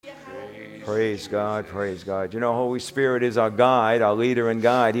Praise God, praise God. You know, Holy Spirit is our guide, our leader and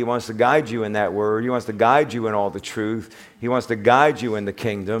guide. He wants to guide you in that word. He wants to guide you in all the truth. He wants to guide you in the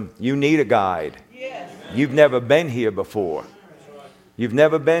kingdom. You need a guide. You've never been here before. You've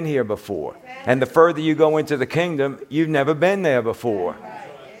never been here before. And the further you go into the kingdom, you've never been there before.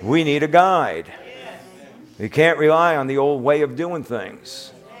 We need a guide. You can't rely on the old way of doing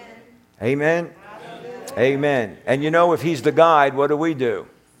things. Amen? Amen. And you know, if he's the guide, what do?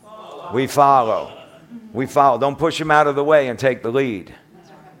 We follow. We follow. Don't push him out of the way and take the lead.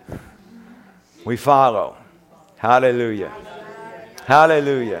 We follow. Hallelujah.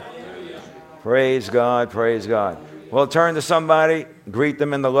 Hallelujah. Praise God. Praise God. Well, turn to somebody. Greet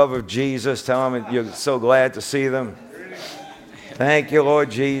them in the love of Jesus. Tell them you're so glad to see them. Thank you,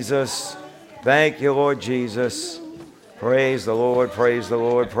 Lord Jesus. Thank you, Lord Jesus. Praise the Lord. Praise the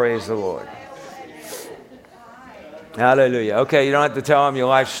Lord. Praise the Lord. Hallelujah. Okay, you don't have to tell them your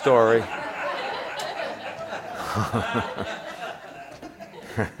life story.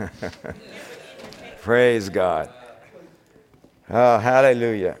 Praise God. Oh,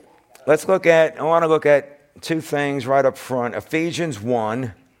 hallelujah. I want to look at two things right up front. Ephesians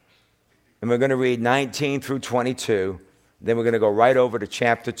 1, and we're going to read 19 through 22. Then we're going to go right over to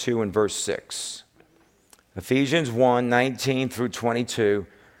chapter 2 and verse 6. Ephesians 1, 19 through 22.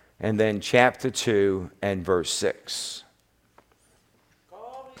 And then chapter 2 and verse 6.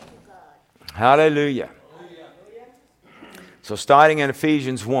 Hallelujah. So starting in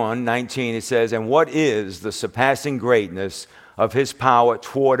Ephesians 1, 19, it says, "And what is the surpassing greatness of his power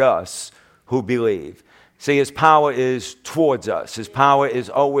toward us who believe?" See, his power is towards us. His power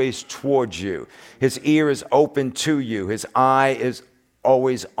is always towards you. His ear is open to you. His eye is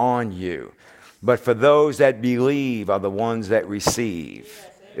always on you. But for those that believe are the ones that receive.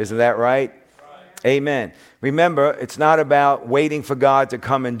 Isn't that right? Amen. Remember, it's not about waiting for God to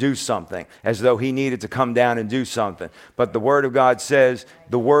come and do something, as though he needed to come down and do something. But the word of God says,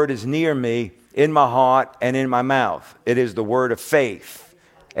 the word is near me, in my heart and in my mouth. It is the word of faith.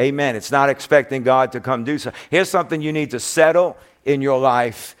 Amen. It's not expecting God to come do something. Here's something you need to settle in your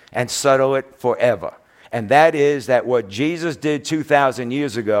life and settle it forever. And that is that what Jesus did 2,000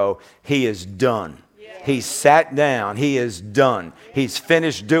 years ago, he is done. He sat down. He is done. He's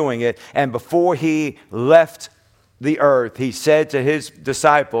finished doing it. And before he left the earth, he said to his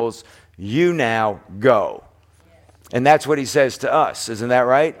disciples, "You now go." And that's what he says to us. Isn't that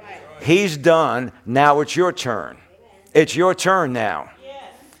right? He's done. Now it's your turn. It's your turn now.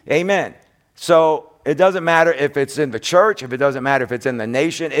 Amen. So it doesn't matter if it's in the church, if it doesn't matter if it's in the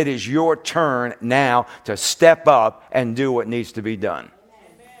nation. It is your turn now to step up and do what needs to be done.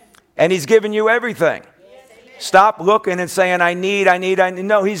 And he's given you everything. Stop looking and saying, I need.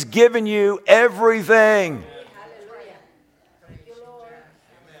 No, he's given you everything.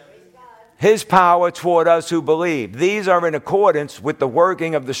 His power toward us who believe. These are in accordance with the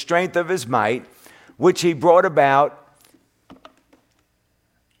working of the strength of his might, which he brought about.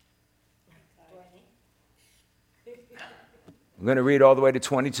 I'm going to read all the way to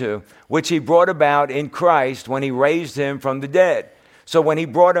 22. Which he brought about in Christ when he raised him from the dead. So when he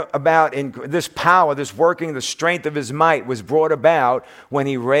brought about in this power, this working, the strength of his might was brought about when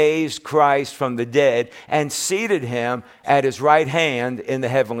he raised Christ from the dead and seated him at his right hand in the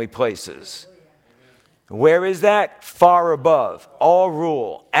heavenly places. Where is that? Far above all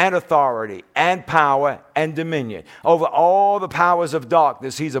rule and authority and power and dominion. Over all the powers of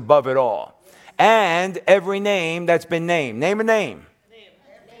darkness, he's above it all. And every name that's been named. Name a name.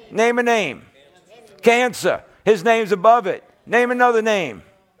 Name a name. Cancer, his name's above it. Name another name.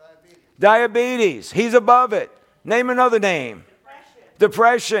 Diabetes. He's above it. Name another name.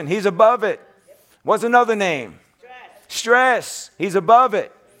 Depression. He's above it. What's another name? Stress. He's above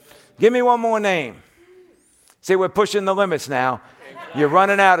it. Give me one more name. See, we're pushing the limits now. You're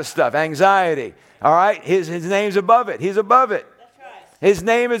running out of stuff. Anxiety. All right? His name's above it. He's above it. His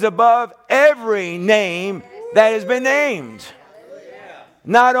name is above every name that has been named.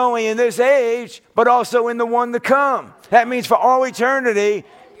 Not only in this age, but also in the one to come. That means for all eternity,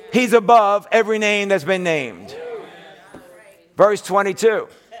 he's above every name that's been named. Verse 22.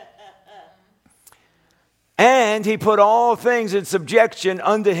 And he put all things in subjection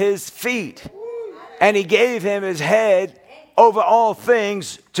under his feet. And he gave him his head over all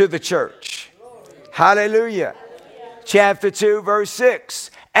things to the church. Hallelujah. Chapter 2, verse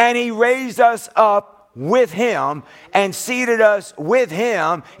 6. And he raised us up with him and seated us with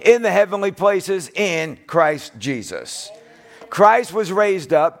him in the heavenly places in Christ Jesus. Christ was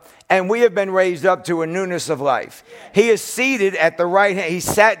raised up, and we have been raised up to a newness of life. He is seated at the right hand. He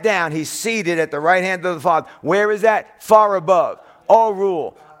sat down. He's seated at the right hand of the Father. Where is that? Far above all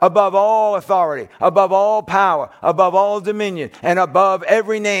rule, above all authority, above all power, above all dominion, and above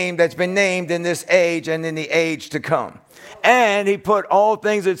every name that's been named in this age and in the age to come. And he put all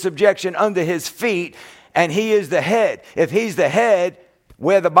things in subjection under his feet, and he is the head. If he's the head,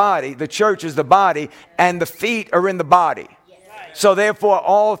 we're the body. The church is the body, and the feet are in the body. So therefore,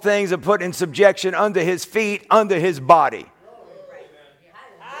 all things are put in subjection under his feet, under his body.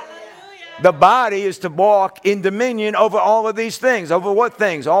 The body is to walk in dominion over all of these things. Over what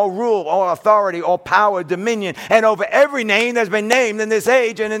things? All rule, all authority, all power, dominion, and over every name that's been named in this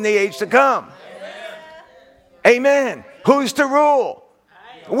age and in the age to come. Amen. Who's to rule?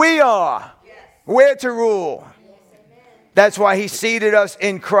 We are. We're to rule. That's why he seated us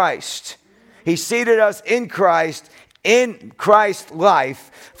in Christ. He seated us in Christ's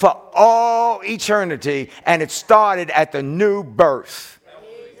life for all eternity, and it started at the new birth.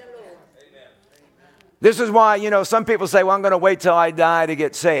 This is why, some people say, well, I'm going to wait till I die to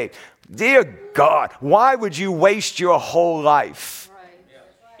get saved. Dear God, why would you waste your whole life?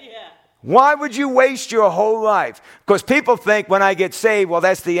 Why would you waste your whole life? Because people think when I get saved, well,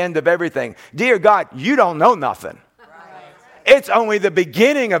 that's the end of everything. Dear God, you don't know nothing. It's only the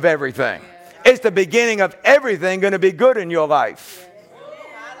beginning of everything. It's the beginning of everything going to be good in your life.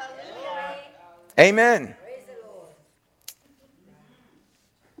 Amen.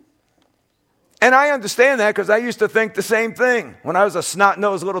 And I understand that because I used to think the same thing. When I was a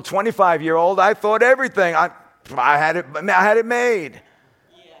snot-nosed little 25-year-old, I thought everything. I had it made.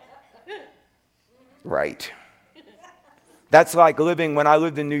 Right. That's like when I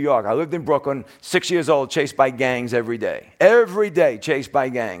lived in New York. I lived in Brooklyn, 6 years old, chased by gangs every day. Every day chased by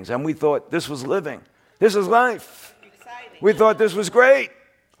gangs. And we thought this was living. This is life. Exciting. We thought this was great.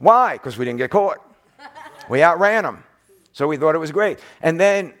 Why? Because we didn't get caught. We outran them. So we thought it was great. And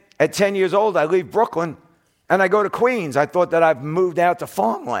then at 10 years old, I leave Brooklyn and I go to Queens. I thought that I've moved out to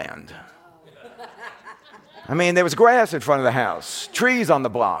farmland. I mean, there was grass in front of the house, trees on the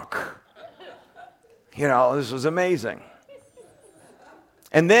block. This was amazing.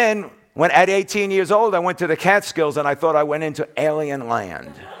 And then, when at 18 years old, I went to the Catskills and I thought I went into alien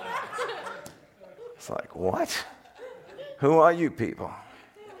land. It's like, what? Who are you people?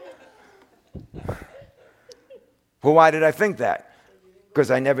 Well, why did I think that?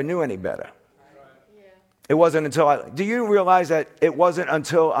 Because I never knew any better. It wasn't until do you realize that it wasn't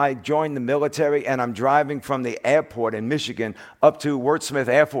until I joined the military and I'm driving from the airport in Michigan up to Wurt Smith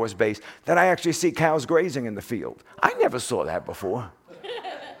Air Force Base that I actually see cows grazing in the field. I never saw that before.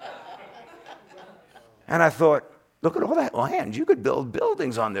 And I thought, look at all that land. You could build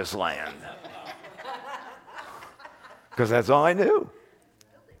buildings on this land. Because that's all I knew.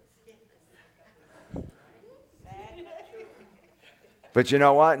 But you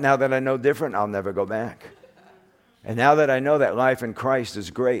know what? Now that I know different, I'll never go back. And now that I know that life in Christ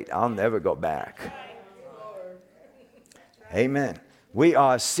is great, I'll never go back. Amen. We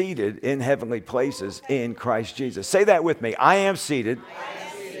are seated in heavenly places in Christ Jesus. Say that with me. I am seated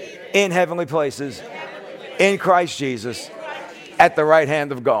in heavenly places in Christ Jesus at the right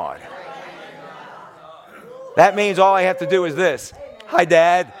hand of God. That means all I have to do is this. Hi,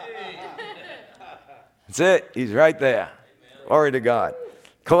 Dad. That's it. He's right there. Glory to God.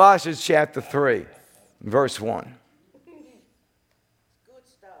 Colossians chapter 3, verse 1.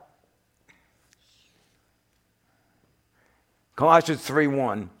 Colossians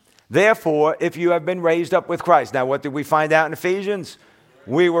 3:1. Therefore, if you have been raised up with Christ. Now, what did we find out in Ephesians?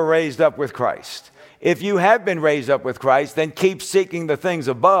 We were raised up with Christ. If you have been raised up with Christ, then keep seeking the things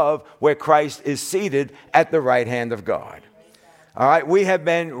above where Christ is seated at the right hand of God. All right, we have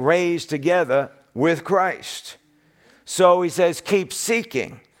been raised together with Christ. So he says, keep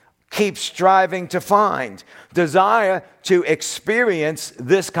seeking, keep striving to find, desire to experience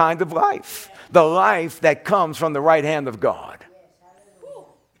this kind of life, the life that comes from the right hand of God.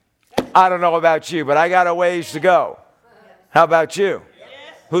 I don't know about you, but I got a ways to go. How about you?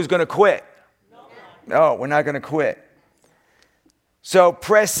 Who's going to quit? No, we're not going to quit. So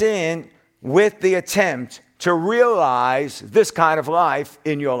press in with the attempt to realize this kind of life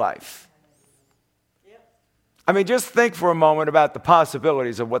in your life. I mean, just think for a moment about the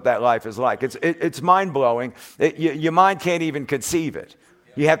possibilities of what that life is like. It's mind-blowing. Your mind can't even conceive it.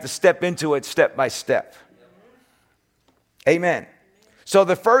 You have to step into it step by step. Amen. So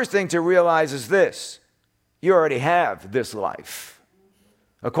the first thing to realize is this. You already have this life.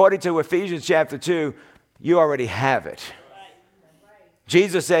 According to Ephesians chapter 2, you already have it.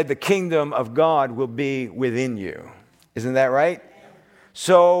 Jesus said the kingdom of God will be within you. Isn't that right?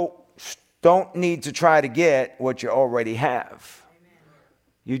 So don't need to try to get what you already have.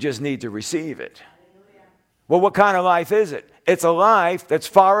 You just need to receive it. Well, what kind of life is it? It's a life that's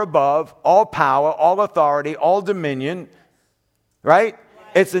far above all power, all authority, all dominion, right?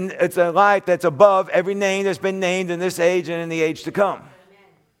 It's a life that's above every name that's been named in this age and in the age to come.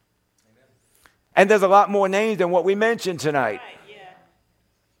 And there's a lot more names than what we mentioned tonight.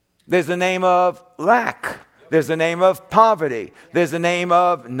 There's the name of lack. There's the name of poverty. There's the name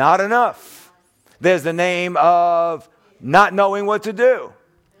of not enough. There's the name of not knowing what to do.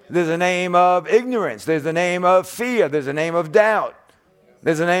 There's the name of ignorance. There's the name of fear. There's the name of doubt.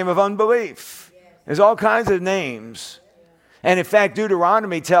 There's the name of unbelief. There's all kinds of names. And in fact,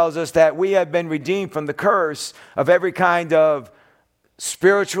 Deuteronomy tells us that we have been redeemed from the curse of every kind of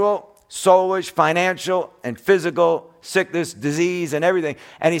spiritual, soulish, financial, and physical sickness, disease, and everything.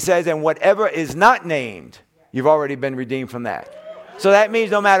 And he says, and whatever is not named, you've already been redeemed from that. So that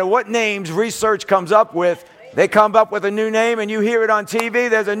means no matter what names research comes up with, they come up with a new name and you hear it on TV.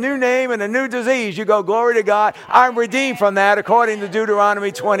 There's a new name and a new disease. You go, glory to God. I'm redeemed from that according to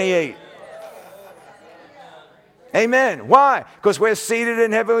Deuteronomy 28. Amen. Why? Because we're seated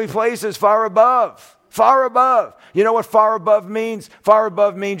in heavenly places far above. Far above. You know what far above means? Far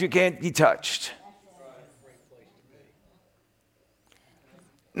above means you can't be touched.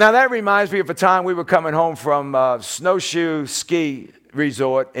 Now that reminds me of a time we were coming home from Snowshoe Ski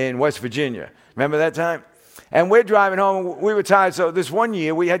Resort in West Virginia. Remember that time? And we're driving home. We were tired. So this one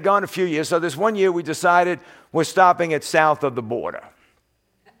year, we had gone a few years. So this one year we decided we're stopping at south of the border.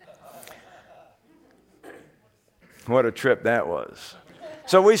 What a trip that was.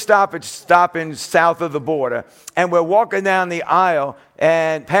 So we stopping south of the border, and we're walking down the aisle,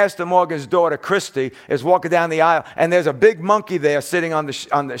 and Pastor Morgan's daughter, Christy, is walking down the aisle, and there's a big monkey there sitting on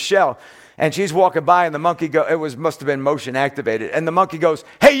the shelf, and she's walking by, and the monkey must have been motion activated, and the monkey goes,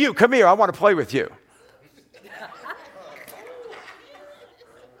 hey, you, come here, I want to play with you.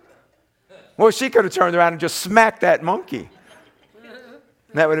 Well, she could have turned around and just smacked that monkey.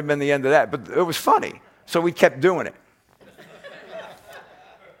 That would have been the end of that, but it was funny, so we kept doing it.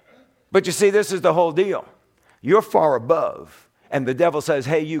 But you see, this is the whole deal. You're far above, and the devil says,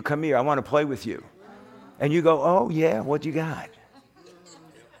 hey, you, come here. I want to play with you. And you go, oh, yeah, what you got?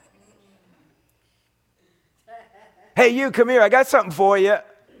 Hey, you, come here. I got something for you.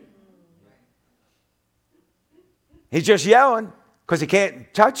 He's just yelling because he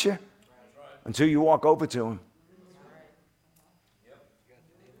can't touch you until you walk over to him.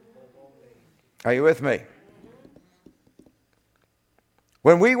 Are you with me?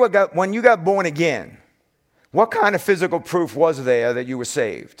 When you got born again, what kind of physical proof was there that you were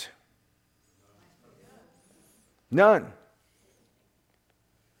saved? None.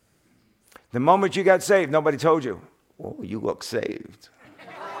 The moment you got saved, nobody told you, oh, you look saved.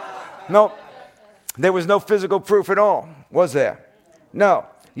 No, there was no physical proof at all, was there? No,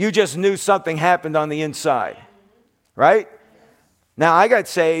 you just knew something happened on the inside, right? Now, I got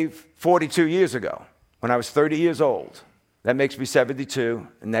saved 42 years ago when I was 30 years old. That makes me 72,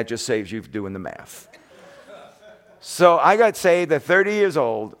 and that just saves you doing the math. So I got saved at 30 years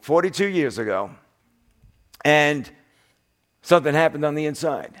old, 42 years ago, and something happened on the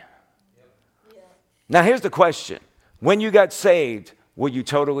inside. Now here's the question. When you got saved, were you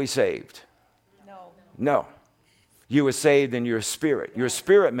totally saved? No. You were saved in your spirit. Your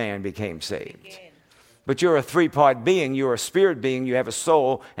spirit man became saved. But you're a three-part being. You're a spirit being, you have a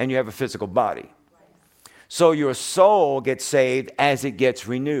soul, and you have a physical body. So your soul gets saved as it gets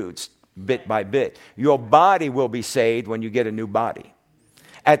renewed, bit by bit. Your body will be saved when you get a new body.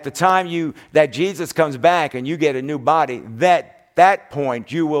 At the time that Jesus comes back and you get a new body, that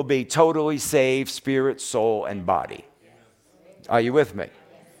point you will be totally saved, spirit, soul, and body. Are you with me?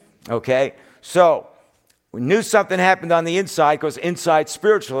 Okay? So we knew something happened on the inside because inside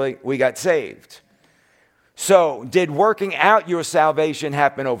spiritually we got saved. So did working out your salvation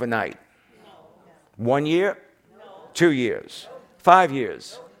happen overnight? 1 year? 2 years? 5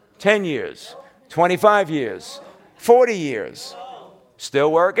 years? 10 years? 25 years? 40 years?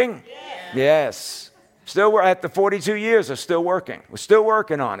 Still working? Yes. Still at the 42 years are still working. We're still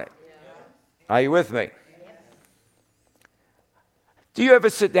working on it. Are you with me? Do you ever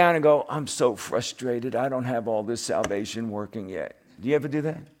sit down and go, I'm so frustrated. I don't have all this salvation working yet. Do you ever do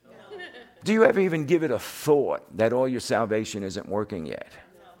that? Do you ever even give it a thought that all your salvation isn't working yet?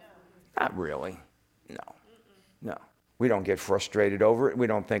 Not really. No. We don't get frustrated over it. We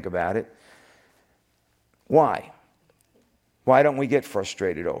don't think about it. Why? Why don't we get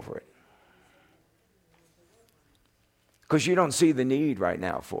frustrated over it? Because you don't see the need right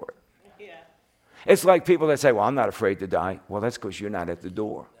now for it. Yeah. It's like people that say, well, I'm not afraid to die. Well, that's because you're not at the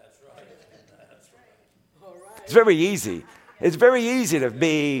door. That's right. That's right. It's very easy. It's very easy to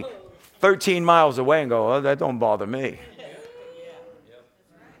be 13 miles away and go, oh, that don't bother me.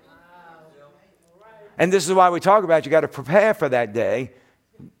 And this is why we talk about you got to prepare for that day,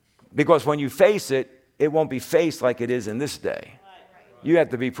 because when you face it, it won't be faced like it is in this day. You have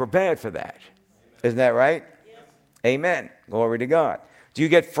to be prepared for that. Isn't that right? Amen. Glory to God. Do you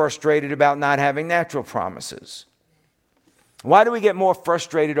get frustrated about not having natural promises? Why do we get more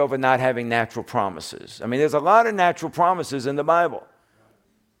frustrated over not having natural promises? I mean, there's a lot of natural promises in the Bible.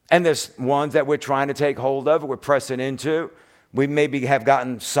 And there's ones that we're trying to take hold of, we're pressing into. We maybe have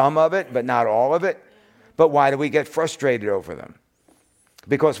gotten some of it, but not all of it. But why do we get frustrated over them?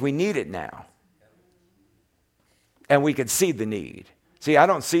 Because we need it now. And we can see the need. See, I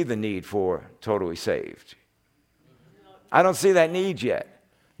don't see the need for totally saved. I don't see that need yet.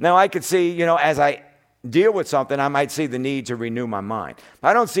 Now, I could see, as I deal with something, I might see the need to renew my mind.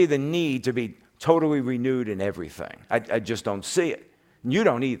 I don't see the need to be totally renewed in everything. I just don't see it. You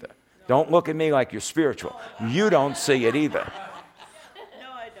don't either. Don't look at me like you're spiritual. You don't see it either.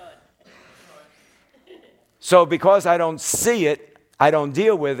 No, I don't. So because I don't see it, I don't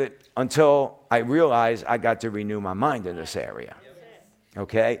deal with it until I realize I got to renew my mind in this area.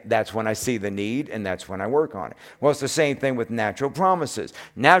 Okay, that's when I see the need, and that's when I work on it. Well, it's the same thing with natural promises.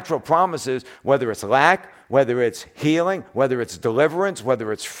 Natural promises, whether it's lack, whether it's healing, whether it's deliverance,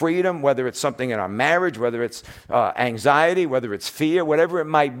 whether it's freedom, whether it's something in our marriage, whether it's anxiety, whether it's fear, whatever it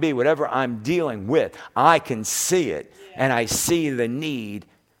might be, whatever I'm dealing with, I can see it, and I see the need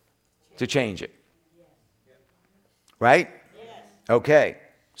to change it. Right? Okay,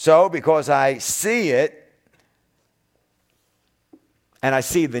 so because I see it, and I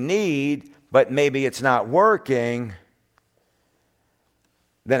see the need, but maybe it's not working,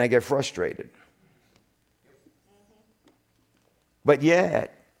 then I get frustrated. But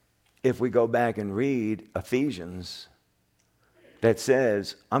yet, if we go back and read Ephesians, that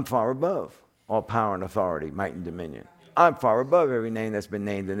says, I'm far above all power and authority, might and dominion. I'm far above every name that's been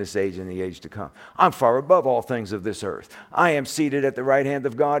named in this age and the age to come. I'm far above all things of this earth. I am seated at the right hand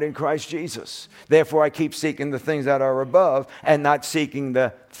of God in Christ Jesus. Therefore, I keep seeking the things that are above and not seeking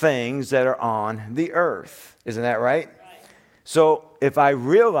the things that are on the earth. Isn't that right? So if I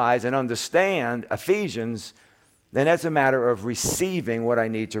realize and understand Ephesians, then that's a matter of receiving what I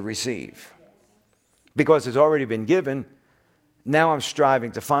need to receive. Because it's already been given, now I'm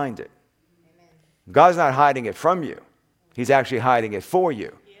striving to find it. God's not hiding it from you. He's actually hiding it for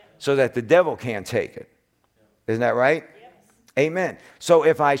you so that the devil can't take it. Isn't that right? Yes. Amen. So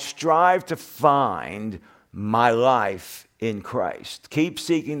if I strive to find my life in Christ, keep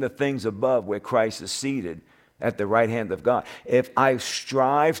seeking the things above where Christ is seated at the right hand of God. If I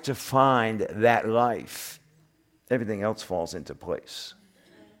strive to find that life, everything else falls into place.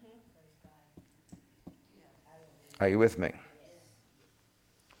 Are you with me?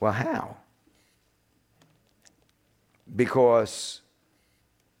 Well, how? Because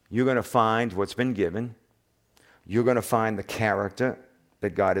you're going to find what's been given. You're going to find the character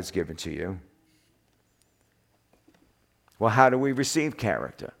that God has given to you. Well, how do we receive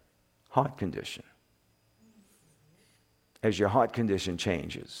character? Heart condition. As your heart condition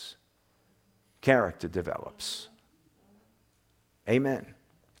changes, character develops. Amen.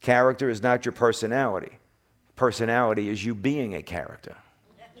 Character is not your personality. Personality is you being a character.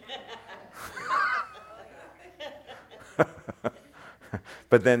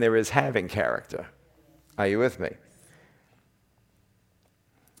 But then there is having character. Are you with me?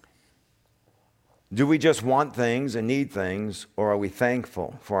 Do we just want things and need things, or are we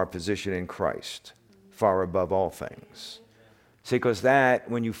thankful for our position in Christ, far above all things? See, because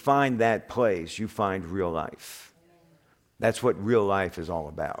when you find that place, you find real life. That's what real life is all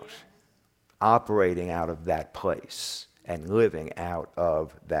about. Operating out of that place and living out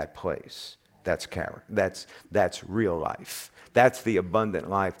of that place. That's character. That's real life. That's the abundant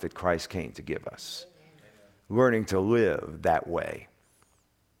life that Christ came to give us. Learning to live that way.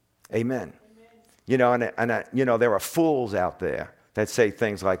 Amen. There are fools out there that say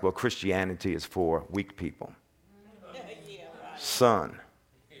things like, well, Christianity is for weak people. Son.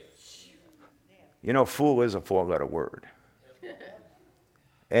 Fool is a 4-letter word.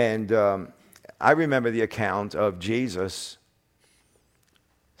 And I remember the account of Jesus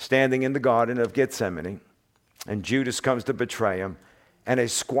standing in the Garden of Gethsemane, and Judas comes to betray him, and a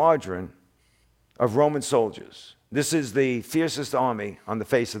squadron of Roman soldiers. This is the fiercest army on the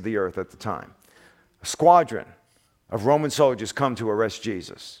face of the earth at the time. A squadron of Roman soldiers come to arrest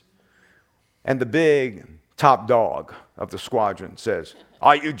Jesus. And the big top dog of the squadron says,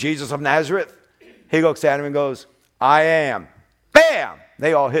 "Are you Jesus of Nazareth?" He looks at him and goes, "I am." Bam!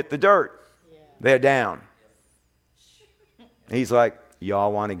 They all hit the dirt. They're down. He's like,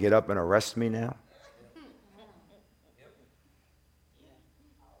 "Y'all want to get up and arrest me now?"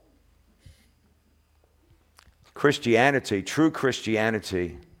 Christianity, true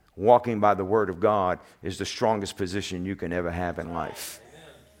Christianity, walking by the Word of God, is the strongest position you can ever have in life.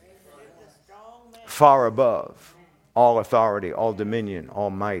 Far above all authority, all dominion, all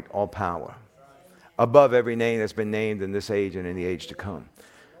might, all power. Above every name that's been named in this age and in the age to come.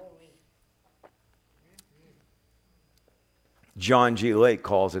 John G. Lake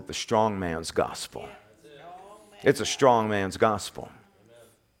calls it the strong man's gospel. It's a strong man's gospel.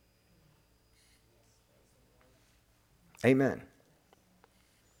 Amen.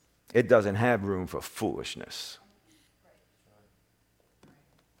 It doesn't have room for foolishness.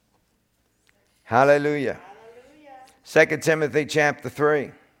 Hallelujah. 2 Timothy chapter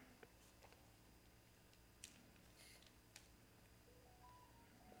 3.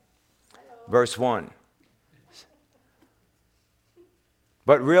 Verse 1.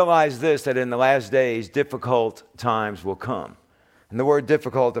 But realize this, that in the last days, difficult times will come. And the word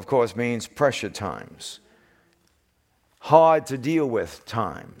difficult, of course, means pressure times. Hard to deal with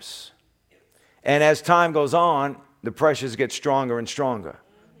times. And as time goes on, the pressures get stronger and stronger.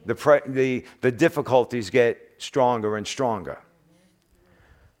 The difficulties get stronger and stronger.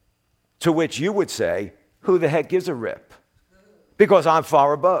 To which you would say, who the heck gives a rip? Because I'm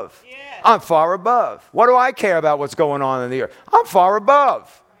far above. Yeah. I'm far above. What do I care about what's going on in the earth? I'm far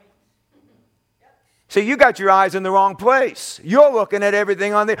above. See, you got your eyes in the wrong place. You're looking at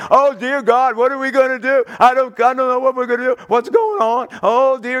everything on the, oh, dear God, what are we going to do? I don't know what we're going to do. What's going on?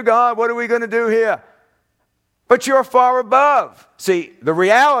 Oh, dear God, what are we going to do here? But you're far above. See, the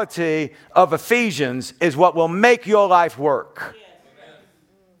reality of Ephesians is what will make your life work.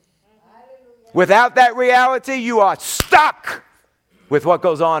 Without that reality, you are stuck with what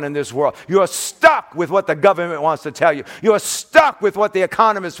goes on in this world. You are stuck with what the government wants to tell you. You are stuck with what the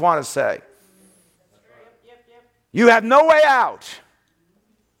economists want to say. You have no way out.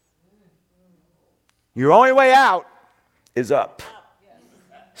 Your only way out is up,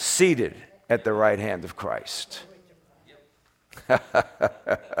 seated at the right hand of Christ.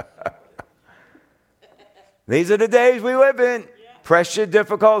 These are the days we live in. Pressure,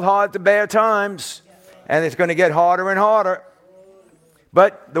 difficult, hard to bear times. And it's going to get harder and harder.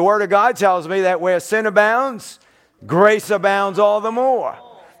 But the Word of God tells me that where sin abounds, grace abounds all the more.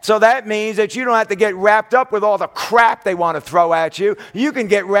 So that means that you don't have to get wrapped up with all the crap they want to throw at you. You can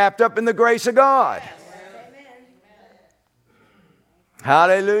get wrapped up in the grace of God. Amen.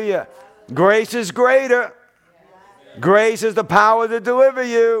 Hallelujah. Grace is greater. Grace is the power to deliver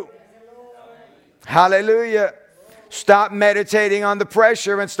you. Hallelujah. Stop meditating on the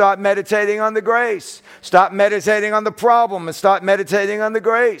pressure and start meditating on the grace. Stop meditating on the problem and start meditating on the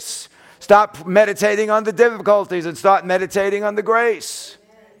grace. Stop meditating on the difficulties and start meditating on the grace.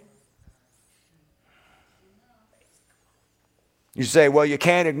 You say, well, you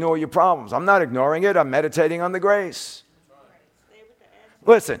can't ignore your problems. I'm not ignoring it. I'm meditating on the grace.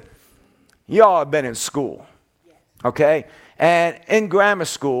 Listen, y'all have been in school, okay? And in grammar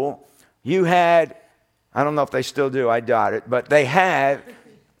school, you had, I don't know if they still do, I doubt it, but they had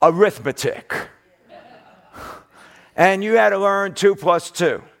arithmetic. And you had to learn 2 plus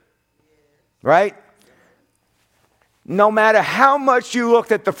 2, right? No matter how much you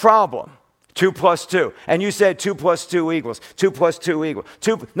looked at the problem, 2 plus 2, and you said 2 plus 2 equals, 2 plus 2 equals,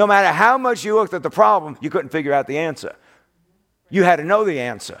 2, no matter how much you looked at the problem, you couldn't figure out the answer. You had to know the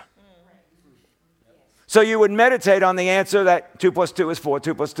answer. So you would meditate on the answer that 2 plus 2 is 4,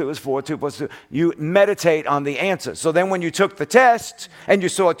 2 plus 2 is 4, 2 plus 2. You meditate on the answer. So then when you took the test and you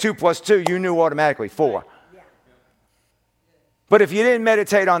saw 2 plus 2, you knew automatically 4. But if you didn't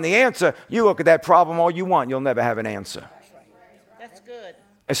meditate on the answer, you look at that problem all you want, you'll never have an answer. That's good.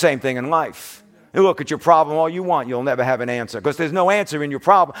 The same thing in life. You look at your problem all you want, you'll never have an answer because there's no answer in your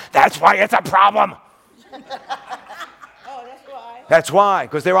problem. That's why it's a problem. That's why,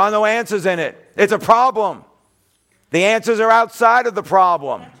 because there are no answers in it. It's a problem. The answers are outside of the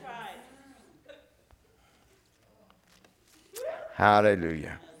problem. That's right.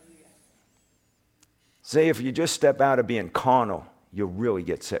 Hallelujah. See, if you just step out of being carnal, you'll really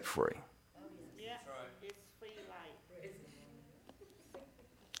get set free. Yeah, it's free life.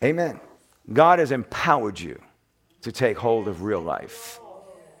 Amen. God has empowered you to take hold of real life.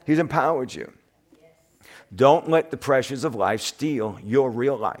 He's empowered you. Don't let the pressures of life steal your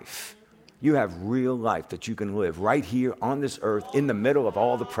real life. You have real life that you can live right here on this earth in the middle of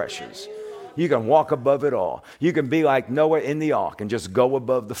all the pressures. You can walk above it all. You can be like Noah in the ark and just go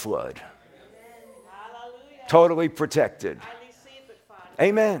above the flood. Totally protected.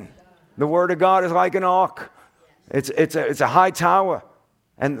 Amen. The Word of God is like an ark. It's a high tower,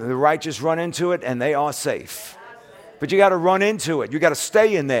 and the righteous run into it, and they are safe. But you got to run into it. You got to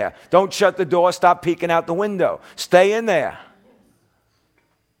stay in there. Don't shut the door. Stop peeking out the window. Stay in there.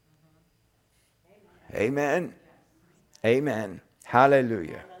 Amen. Amen.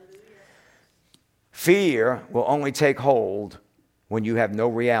 Hallelujah. Fear will only take hold when you have no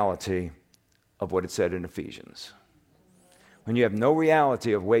reality of what it said in Ephesians. When you have no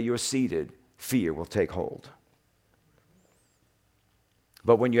reality of where you're seated, fear will take hold.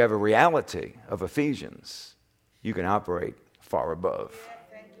 But when you have a reality of Ephesians, you can operate far above.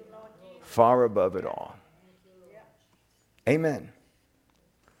 Far above it all. Amen.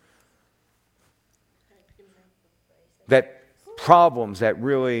 That problems that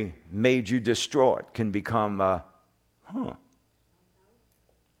really made you distraught can become,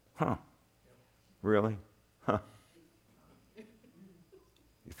 really? Huh.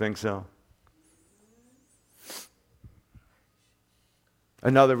 You think so?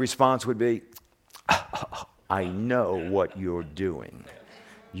 Another response would be, I know what you're doing.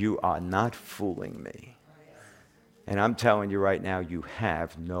 You are not fooling me. And I'm telling you right now, you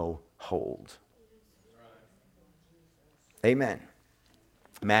have no hold. Amen.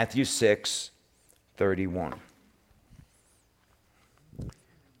 Matthew 6:31.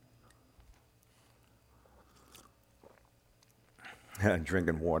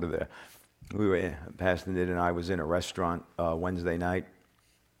 Drinking water there. Pastor Nid and I was in a restaurant Wednesday night.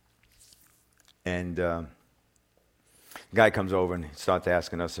 And the guy comes over and he starts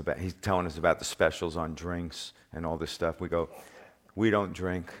asking us he's telling us about the specials on drinks and all this stuff. We go, we don't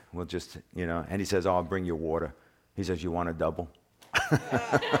drink. We'll just, and he says, I'll bring you water. He says, you want a double?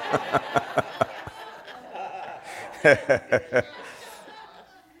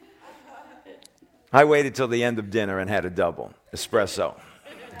 I waited till the end of dinner and had a double espresso.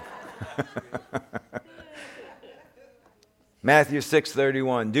 Matthew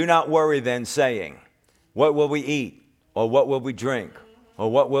 6:31. Do not worry then, saying, what will we eat? Or what will we drink?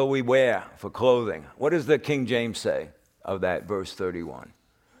 Or what will we wear for clothing? What does the King James say of that verse 31?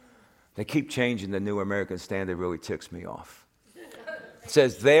 They keep changing the New American Standard. Really ticks me off. It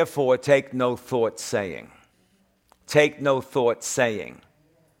says, therefore, take no thought saying. Take no thought saying.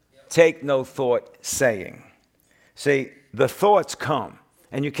 Take no thought saying. See, the thoughts come,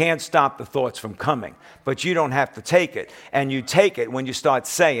 and you can't stop the thoughts from coming, but you don't have to take it. And you take it when you start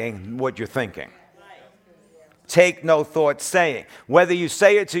saying what you're thinking. Take no thought saying. Whether you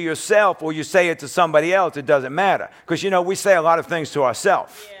say it to yourself or you say it to somebody else, it doesn't matter. Because, we say a lot of things to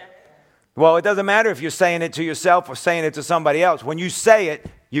ourselves. Yeah. Well, it doesn't matter if you're saying it to yourself or saying it to somebody else. When you say it,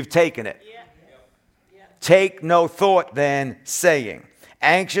 you've taken it. Yeah. Yeah. Take no thought then saying.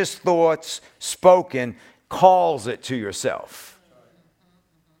 Anxious thoughts spoken calls it to yourself.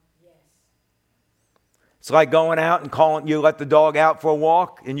 It's like going out and calling, you let the dog out for a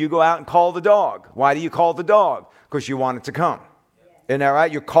walk and you go out and call the dog. Why do you call the dog? Because you want it to come. Isn't that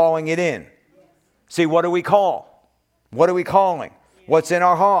right? You're calling it in. See, what do we call? What are we calling? What's in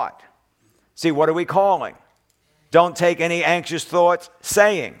our heart? See, what are we calling? Don't take any anxious thoughts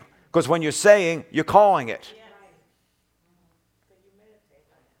saying. Because when you're saying, you're calling it.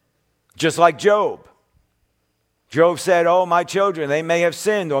 Just like Job. Job said, oh, my children, they may have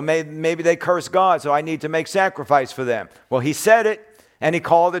sinned, or maybe they cursed God, so I need to make sacrifice for them. Well, he said it, and he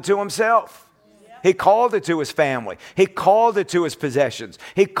called it to himself. He called it to his family. He called it to his possessions.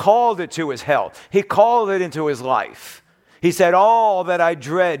 He called it to his health. He called it into his life. He said, all that I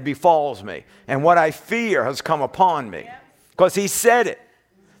dread befalls me, and what I fear has come upon me. Because he said it.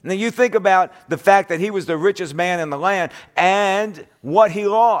 Now you think about the fact that he was the richest man in the land, and what he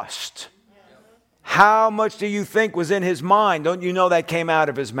lost. How much do you think was in his mind? Don't you know that came out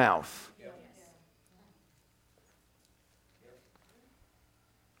of his mouth?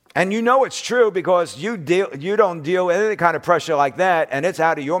 And you know it's true because you don't deal with any kind of pressure like that, and it's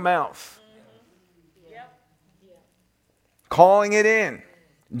out of your mouth. Calling it in.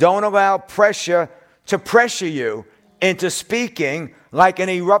 Don't allow pressure to pressure you into speaking like an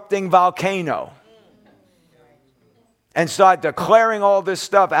erupting volcano. And start declaring all this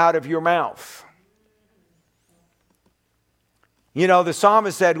stuff out of your mouth. The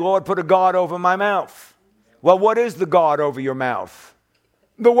psalmist said, Lord, put a guard over my mouth. Well, what is the guard over your mouth?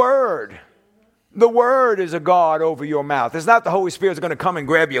 The Word. The Word is a guard over your mouth. It's not the Holy Spirit's going to come and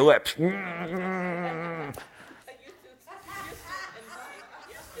grab your lips.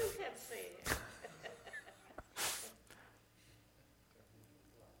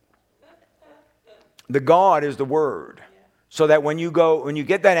 The guard is the Word. So that when you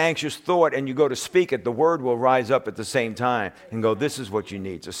get that anxious thought and you go to speak it, the Word will rise up at the same time and go, this is what you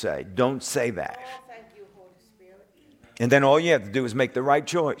need to say. Don't say that. Thank you, Holy Spirit. And then all you have to do is make the right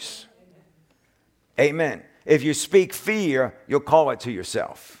choice. Amen. If you speak fear, you'll call it to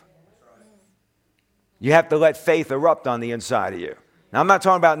yourself. You have to let faith erupt on the inside of you. Now, I'm not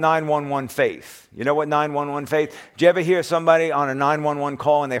talking about 911 faith. You know what 911 faith? Did you ever hear somebody on a 911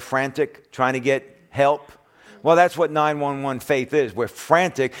 call and they're frantic, trying to get help? Well, that's what 911 faith is. We're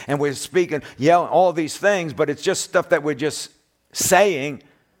frantic and we're speaking, yelling, all these things, but it's just stuff that we're just saying,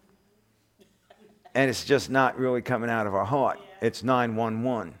 and it's just not really coming out of our heart. It's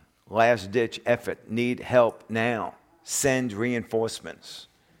 911. Last-ditch effort. Need help now. Send reinforcements.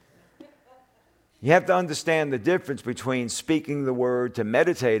 You have to understand the difference between speaking the word to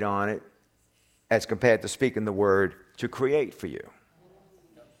meditate on it as compared to speaking the word to create for you.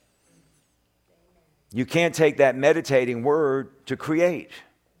 You can't take that meditating word to create.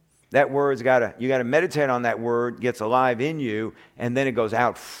 That word's you got to meditate on that word, gets alive in you, and then it goes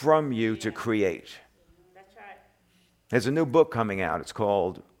out from you to create. That's right. There's a new book coming out. It's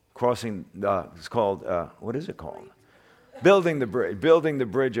called what is it called? Building the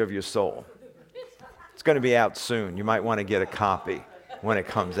Bridge of Your Soul. It's going to be out soon. You might want to get a copy when it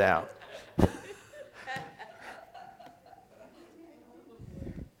comes out.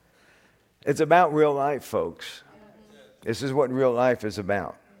 It's about real life, folks. This is what real life is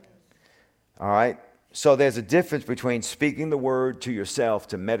about. All right? So there's a difference between speaking the word to yourself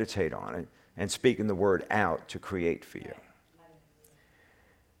to meditate on it and speaking the word out to create for you.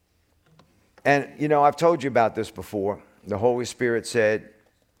 And, I've told you about this before. The Holy Spirit said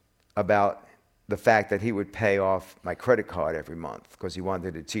about the fact that he would pay off my credit card every month because he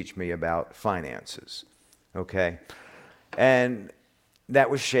wanted to teach me about finances. Okay? And that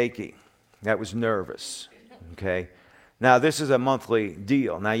was shaky. That was nervous. Okay? Now, this is a monthly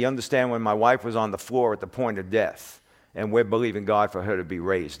deal. Now, you understand when my wife was on the floor at the point of death, and we're believing God for her to be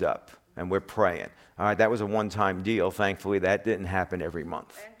raised up, and we're praying. All right, that was a one-time deal. Thankfully, that didn't happen every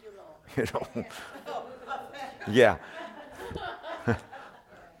month. Thank you, Lord. Yeah.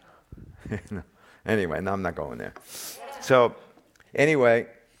 Anyway, no, I'm not going there.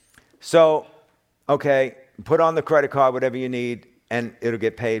 Okay, put on the credit card, whatever you need, and it'll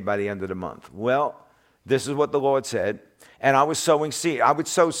get paid by the end of the month. Well, this is what the Lord said. And I was sowing seed. I would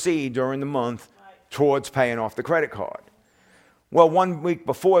sow seed during the month towards paying off the credit card. Well, 1 week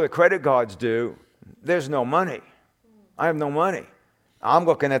before the credit card's due, there's no money. I have no money. I'm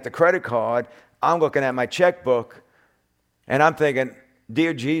looking at the credit card. I'm looking at my checkbook. And I'm thinking,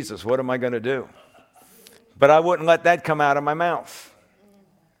 dear Jesus, what am I going to do? But I wouldn't let that come out of my mouth.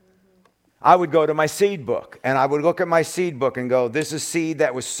 I would go to my seed book. And I would look at my seed book and go, this is seed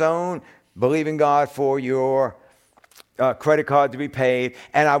that was sown, believing God for your credit card to be paid,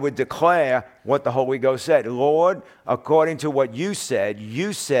 and I would declare what the Holy Ghost said. Lord, according to what you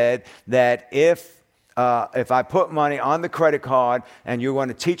said that if I put money on the credit card and you're going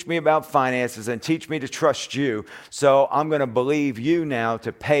to teach me about finances and teach me to trust you, so I'm going to believe you now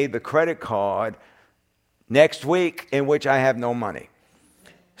to pay the credit card next week in which I have no money.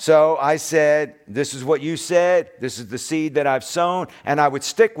 So I said, this is what you said, this is the seed that I've sown, and I would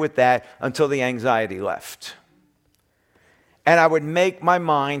stick with that until the anxiety left. And I would make my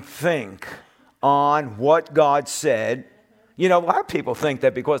mind think on what God said. A lot of people think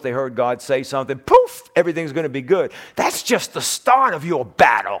that because they heard God say something, poof, everything's going to be good. That's just the start of your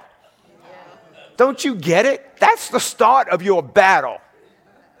battle. Don't you get it? That's the start of your battle.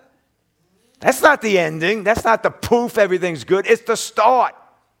 That's not the ending. That's not the poof, everything's good. It's the start.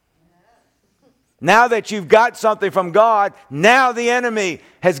 Now that you've got something from God, now the enemy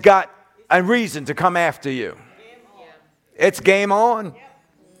has got a reason to come after you. It's game on.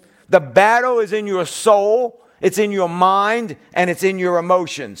 The battle is in your soul, it's in your mind, and it's in your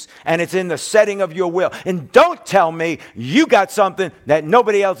emotions, and it's in the setting of your will. And don't tell me you got something that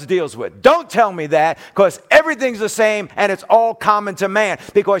nobody else deals with. Don't tell me that, because everything's the same and it's all common to man.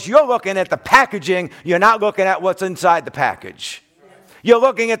 Because you're looking at the packaging, you're not looking at what's inside the package. You're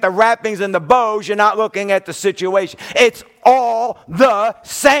looking at the wrappings and the bows, you're not looking at the situation. It's all the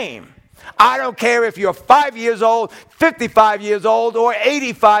same. I don't care if you're 5 years old, 55 years old, or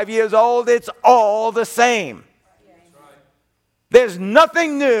 85 years old, it's all the same. There's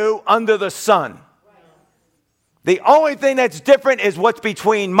nothing new under the sun. The only thing that's different is what's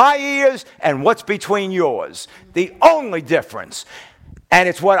between my ears and what's between yours. The only difference. And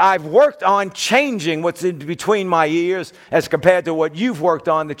it's what I've worked on changing what's in between my ears as compared to what you've worked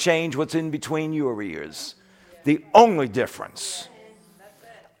on to change what's in between your ears. The only difference.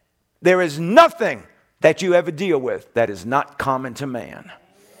 There is nothing that you ever deal with that is not common to man.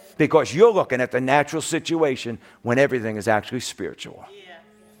 Because you're looking at the natural situation when everything is actually spiritual. Yeah.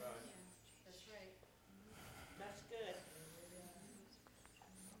 That's right. That's good.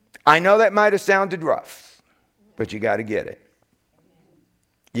 I know that might have sounded rough. but you got to get it.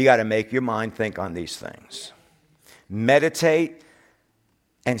 You got to make your mind think on these things. Meditate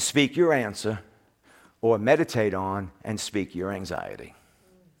and speak your answer, or meditate on and speak your anxiety.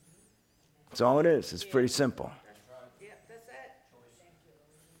 That's all it is. It's pretty simple. Yeah, that's it.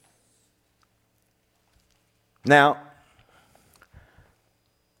 Now,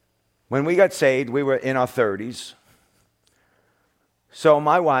 when we got saved, we were in our 30s. So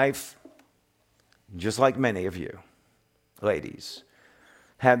my wife, just like many of you ladies,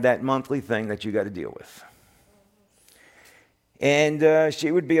 have that monthly thing that you got to deal with. And she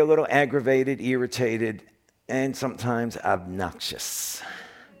would be a little aggravated, irritated, and sometimes obnoxious.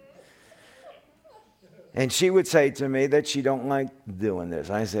 And she would say to me that she don't like doing this.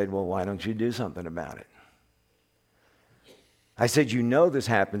 I said, well, why don't you do something about it? I said, you know this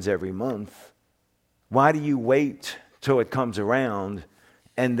happens every month. Why do you wait till it comes around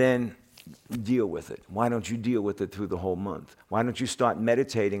and then deal with it? Why don't you deal with it through the whole month? Why don't you start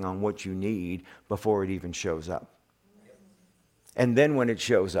meditating on what you need before it even shows up? And then when it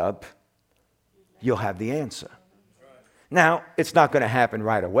shows up, you'll have the answer. Now, it's not going to happen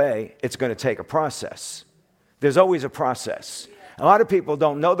right away. It's going to take a process. There's always a process. A lot of people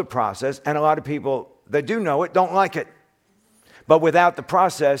don't know the process, and a lot of people that do know it don't like it. But without the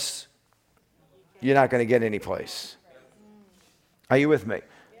process, you're not going to get any place. Are you with me?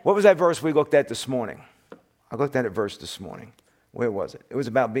 What was that verse we looked at this morning? I looked at a verse this morning. Where was it? It was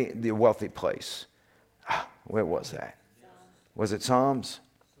about being the wealthy place. Where was that? Was it Psalms?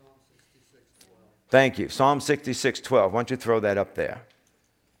 Thank you. Psalm 66:12. Why don't you throw that up there?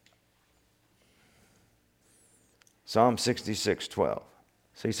 Psalm 66:12.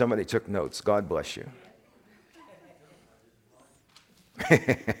 See, somebody took notes. God bless you.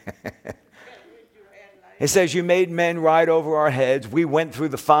 It says, you made men ride over our heads. We went through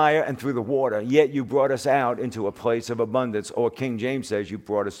the fire and through the water, yet you brought us out into a place of abundance. Or King James says, you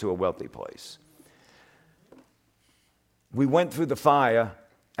brought us to a wealthy place. We went through the fire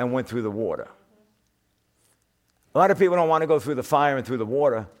and went through the water. A lot of people don't want to go through the fire and through the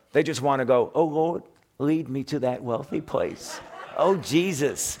water. They just want to go, oh, Lord, lead me to that wealthy place. Oh,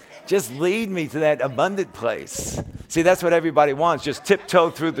 Jesus, just lead me to that abundant place. See, that's what everybody wants. Just tiptoe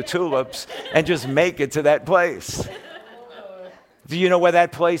through the tulips and just make it to that place. Do you know where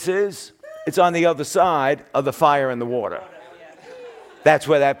that place is? It's on the other side of the fire and the water. That's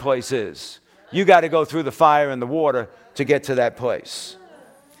where that place is. You got to go through the fire and the water to get to that place.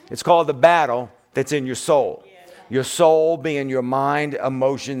 It's called the battle that's in your soul. Your soul being your mind,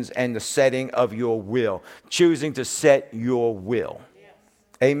 emotions, and the setting of your will. Choosing to set your will.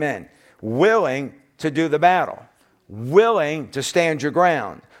 Amen. Willing to do the battle. Willing to stand your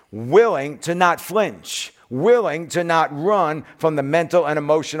ground. Willing to not flinch. Willing to not run from the mental and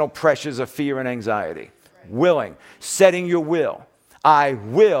emotional pressures of fear and anxiety. Willing. Setting your will. I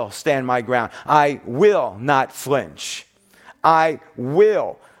will stand my ground. I will not flinch. I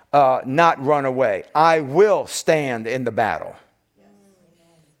will not run away. I will stand in the battle.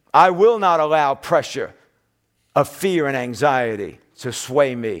 I will not allow pressure of fear and anxiety to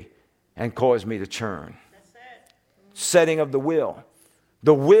sway me and cause me to churn. Setting of the will.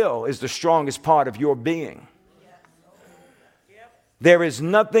 The will is the strongest part of your being. There is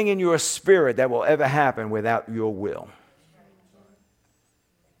nothing in your spirit that will ever happen without your will.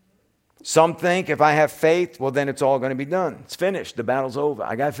 Some think if I have faith, well, then it's all going to be done. It's finished. The battle's over.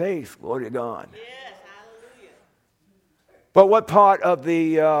 I got faith. Glory to God. Yes, hallelujah. But what part of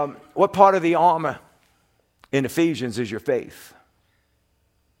the armor in Ephesians is your faith?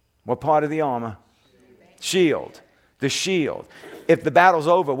 What part of the armor? Shield. The shield. If the battle's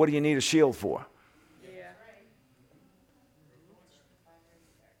over, what do you need a shield for?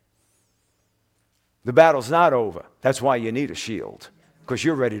 The battle's not over. That's why you need a shield. Because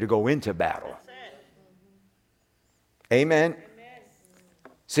you're ready to go into battle. Amen.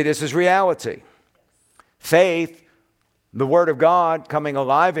 See, this is reality. Faith, the Word of God coming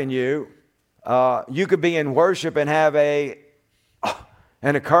alive in you. You could be in worship and have an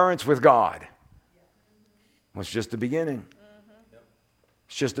occurrence with God. Well, it's just the beginning.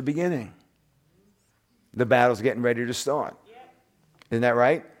 It's just the beginning. The battle's getting ready to start. Isn't that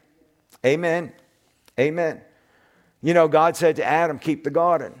right? Amen. Amen. You know, God said to Adam, keep the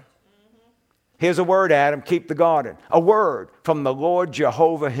garden. Here's a word, Adam, keep the garden. A word from the Lord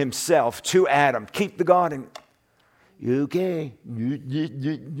Jehovah himself to Adam, keep the garden. Okay.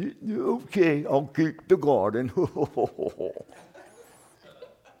 Okay, I'll keep the garden.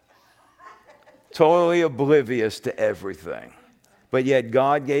 Totally oblivious to everything. But yet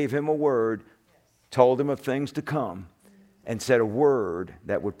God gave him a word, told him of things to come, and said a word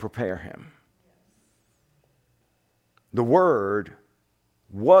that would prepare him. The word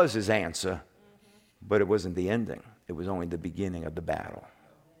was his answer, but it wasn't the ending. It was only the beginning of the battle.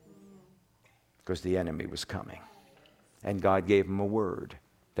 Because the enemy was coming. And God gave him a word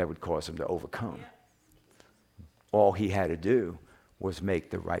that would cause him to overcome. All he had to do was make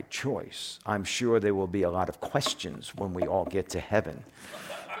the right choice. I'm sure there will be a lot of questions when we all get to heaven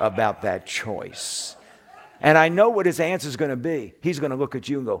about that choice. And I know what his answer is going to be. He's going to look at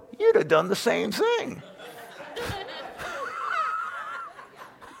you and go, you'd have done the same thing.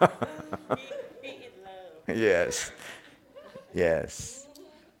 Yes. Yes.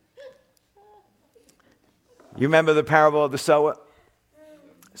 You remember the parable of the sower?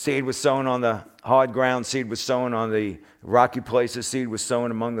 Seed was sown on the hard ground. Seed was sown on the rocky places. Seed was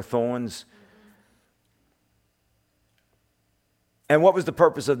sown among the thorns. And what was the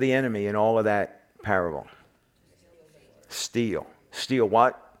purpose of the enemy in all of that parable? Steal. Steal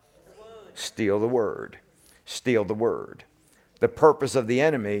what? Steal the word. Steal the word. The purpose of the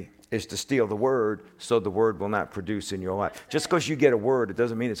enemy is to steal the word so the word will not produce in your life. Just because you get a word, it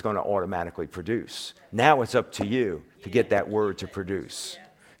doesn't mean it's going to automatically produce. Now it's up to you to get that word to produce.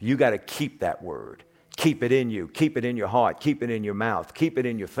 You got to keep that word. Keep it in you. Keep it in your heart. Keep it in your mouth. Keep it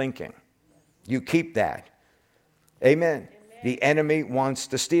in your thinking. You keep that. Amen. The enemy wants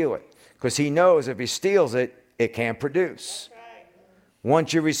to steal it because he knows if he steals it, it can't produce.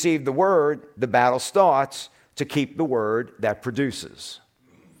 Once you receive the word, the battle starts to keep the word that produces.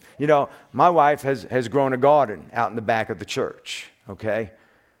 You know, my wife has grown a garden out in the back of the church, okay?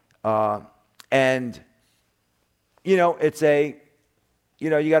 And, you know,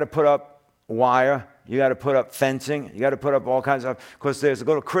 you got to put up wire, you got to put up fencing, you got to put up all kinds of stuff, because there's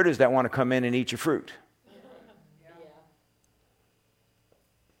little critters that want to come in and eat your fruit.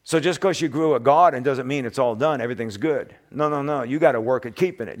 So just because you grew a garden doesn't mean it's all done, everything's good. No. You got to work at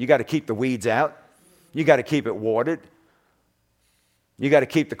keeping it. You got to keep the weeds out. You got to keep it watered. You got to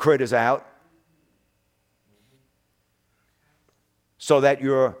keep the critters out so that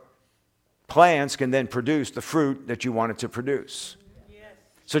your plants can then produce the fruit that you want it to produce. Yes.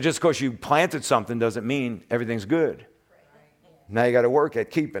 So just because you planted something doesn't mean everything's good. Now you got to work at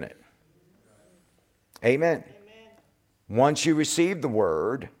keeping it. Amen. Once you receive the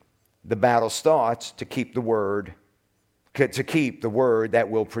word, the battle starts to keep the word that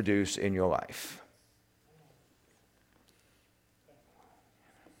will produce in your life.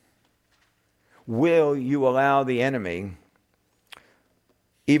 Will you allow the enemy,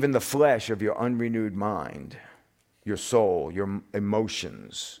 even the flesh of your unrenewed mind, your soul, your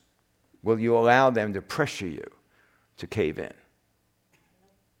emotions, will you allow them to pressure you to cave in?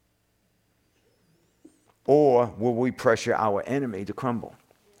 Or will we pressure our enemy to crumble?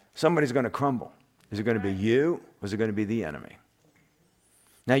 Somebody's going to crumble. Is it going to be you or is it going to be the enemy?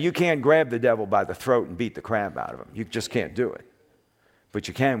 Now, you can't grab the devil by the throat and beat the crap out of him. You just can't do it. But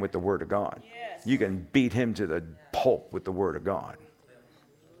you can with the Word of God. Yes. You can beat him to the pulp with the Word of God.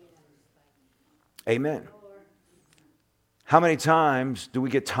 Amen. How many times do we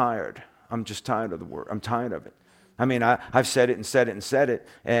get tired? I'm just tired of the Word. I'm tired of it. I mean, I've said it and said it and said it,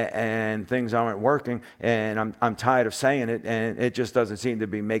 and things aren't working, and I'm tired of saying it, and it just doesn't seem to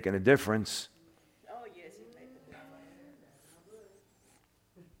be making a difference. Oh, yes, it makes a difference.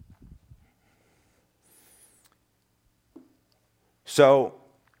 So,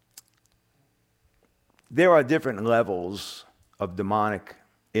 there are different levels of demonic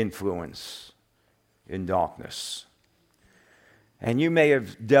influence in darkness. And you may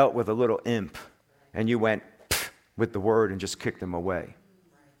have dealt with a little imp, and you went with the word and just kicked him away.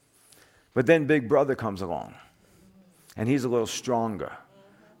 But then Big Brother comes along, and he's a little stronger,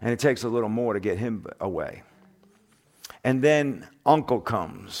 and it takes a little more to get him away. And then Uncle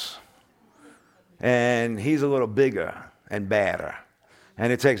comes, and he's a little bigger and badder,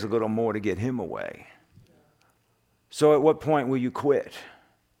 and it takes a little more to get him away. So at what point will you quit?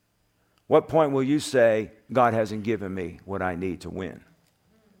 What point will you say, God hasn't given me what I need to win?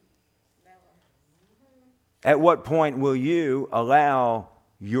 At what point will you allow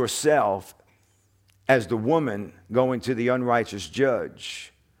yourself, as the woman going to the unrighteous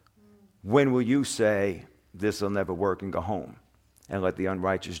judge, when will you say, this will never work, and go home and let the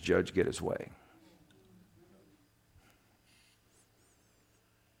unrighteous judge get his way?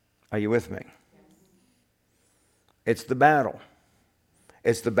 Are you with me? It's the battle.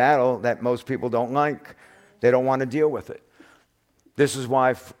 It's the battle that most people don't like. They don't want to deal with it. This is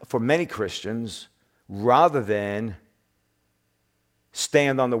why, for many Christians, rather than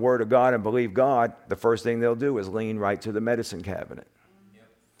stand on the Word of God and believe God, the first thing they'll do is lean right to the medicine cabinet. Yep.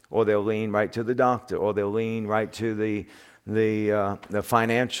 Or they'll lean right to the doctor, or they'll lean right to the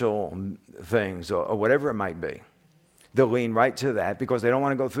financial things, or whatever it might be. They'll lean right to that because they don't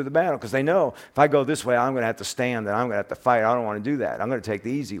want to go through the battle, because they know if I go this way, I'm going to have to stand and I'm going to have to fight. I don't want to do that. I'm going to take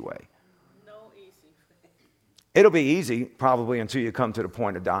the easy way. No easy. It'll be easy probably until you come to the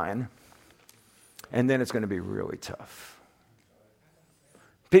point of dying. And then it's going to be really tough.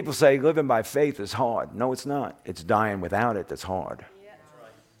 People say living by faith is hard. No, it's not. It's dying without it that's hard. Yeah.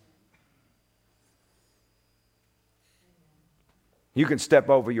 You can step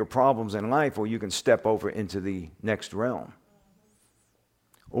over your problems in life, or you can step over into the next realm.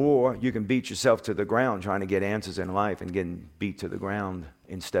 Or you can beat yourself to the ground trying to get answers in life and getting beat to the ground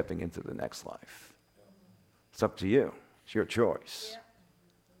in stepping into the next life. It's up to you. It's your choice. Yeah.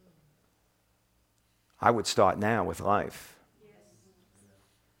 I would start now with life. Yes.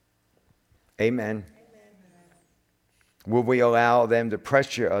 Amen. Will we allow them to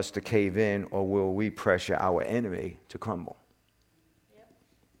pressure us to cave in, or will we pressure our enemy to crumble? Yep.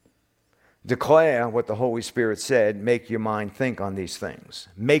 Declare what the Holy Spirit said. Make your mind think on these things.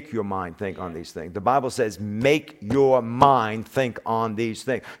 Make your mind think on these things. The Bible says, make your mind think on these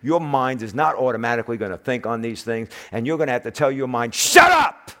things. Your mind is not automatically going to think on these things, and you're going to have to tell your mind, shut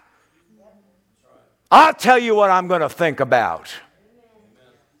up! I'll tell you what I'm going to think about.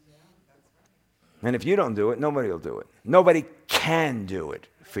 And if you don't do it, nobody will do it. Nobody can do it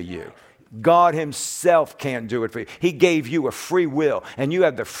for you. God himself can't do it for you. He gave you a free will, and you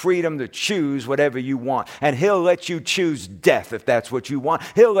have the freedom to choose whatever you want. And he'll let you choose death if that's what you want.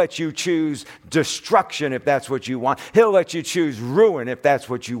 He'll let you choose destruction if that's what you want. He'll let you choose ruin if that's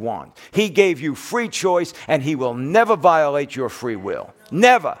what you want. He gave you free choice, and he will never violate your free will.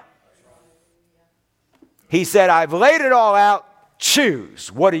 Never. He said, I've laid it all out. Choose.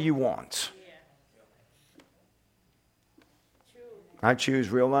 What do you want? I choose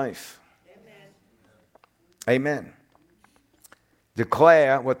real life. Amen.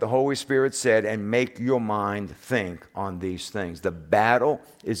 Declare what the Holy Spirit said and make your mind think on these things. The battle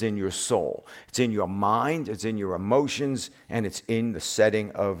is in your soul. It's in your mind, it's in your emotions, and it's in the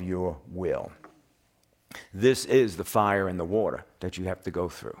setting of your will. This is the fire and the water that you have to go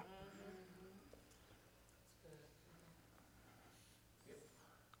through.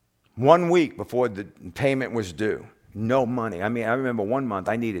 One week before the payment was due, no money. I mean, I remember one month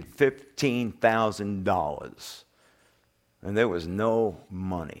I needed $15,000, and there was no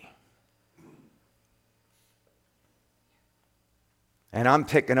money. And I'm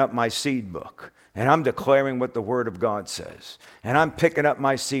picking up my seed book, and I'm declaring what the Word of God says. And I'm picking up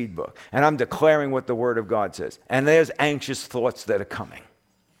my seed book, and I'm declaring what the Word of God says. And there's anxious thoughts that are coming,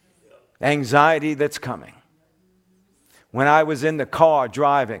 anxiety that's coming. When I was in the car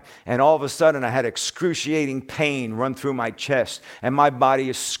driving, and all of a sudden I had excruciating pain run through my chest, and my body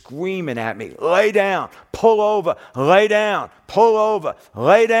is screaming at me, lay down, pull over, lay down, pull over,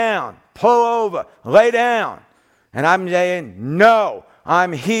 lay down, pull over, lay down. And I'm saying, no,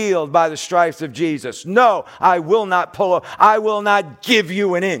 I'm healed by the stripes of Jesus. No, I will not pull over. I will not give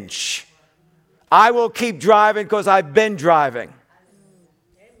you an inch. I will keep driving because I've been driving.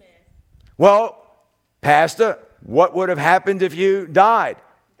 Amen. Well, Pastor, what would have happened if you died?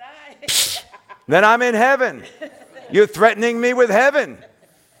 Then I'm in heaven. You're threatening me with heaven.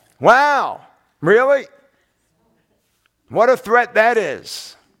 Wow. Really? What a threat that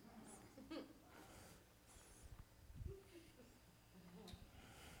is.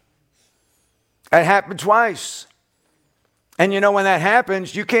 That happened twice. And you know, when that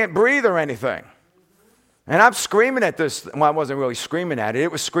happens, you can't breathe or anything. And I'm screaming at this. Well, I wasn't really screaming at it.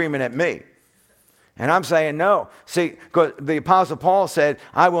 It was screaming at me. And I'm saying no. See, because the Apostle Paul said,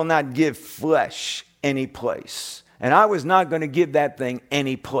 I will not give flesh any place. And I was not going to give that thing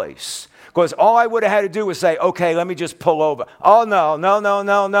any place. Because all I would have had to do was say, okay, let me just pull over. Oh, no, no, no,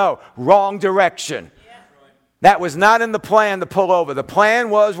 no, no. Wrong direction. Yeah. That was not in the plan to pull over. The plan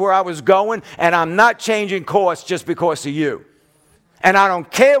was where I was going, and I'm not changing course just because of you. And I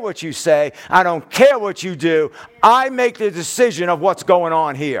don't care what you say. I don't care what you do. I make the decision of what's going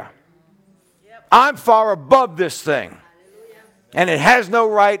on here. I'm far above this thing. And it has no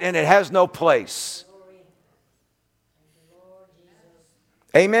right and it has no place.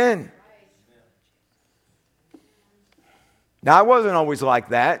 Amen. Now, I wasn't always like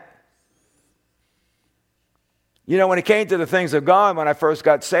that. You know, when it came to the things of God, when I first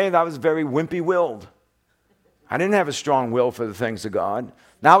got saved, I was very wimpy-willed. I didn't have a strong will for the things of God.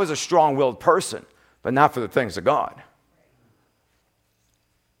 Now, I was a strong-willed person, but not for the things of God.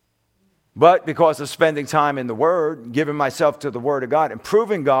 But because of spending time in the Word, giving myself to the Word of God, and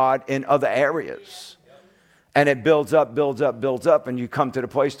proving God in other areas. And it builds up, builds up, builds up, and you come to the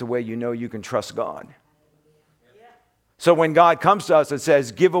place to where you know you can trust God. So when God comes to us and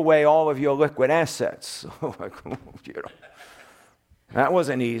says, give away all of your liquid assets, that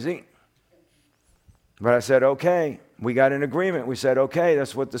wasn't easy. But I said, okay. We got an agreement. We said, okay,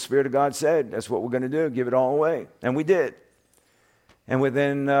 that's what the Spirit of God said. That's what we're going to do, give it all away. And we did. And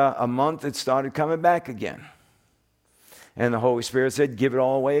within a month, it started coming back again. And the Holy Spirit said, give it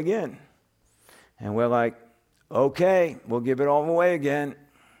all away again. And we're like, okay, we'll give it all away again.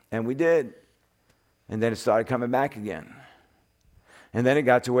 And we did. And then it started coming back again. And then it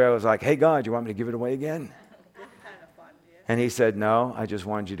got to where I was like, hey, God, you want me to give it away again? And he said, no, I just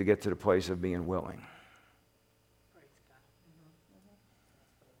wanted you to get to the place of being willing.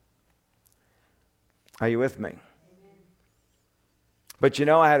 Are you with me? But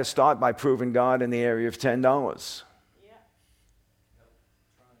I had to start by proving God in the area of $10.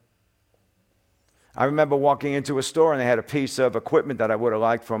 I remember walking into a store and they had a piece of equipment that I would have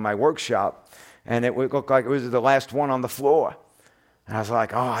liked from my workshop, and it would look like it was the last one on the floor. And I was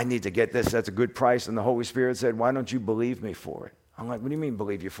like, oh, I need to get this. That's a good price. And the Holy Spirit said, why don't you believe me for it? I'm like, what do you mean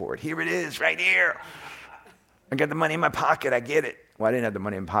believe you for it? Here it is, right here. I got the money in my pocket. I get it. Well, I didn't have the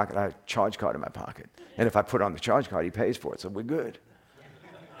money in my pocket. I had a charge card in my pocket. And if I put on the charge card, he pays for it. So we're good.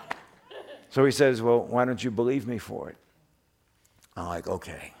 So he says, well, why don't you believe me for it? I'm like,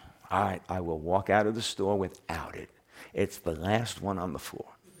 okay. All right, I will walk out of the store without it. It's the last one on the floor.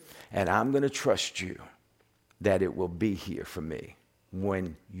 And I'm going to trust you that it will be here for me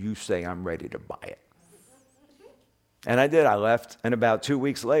when you say I'm ready to buy it. And I did. I left. And about 2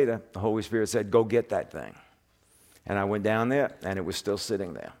 weeks later, the Holy Spirit said, go get that thing. And I went down there, and it was still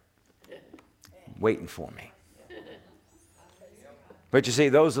sitting there, waiting for me. But you see,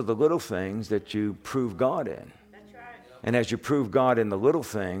 those are the little things that you prove God in. That's right. And as you prove God in the little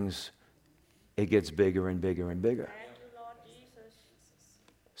things, it gets bigger and bigger and bigger. Thank you, Lord Jesus.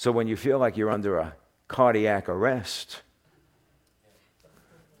 So when you feel like you're under a cardiac arrest,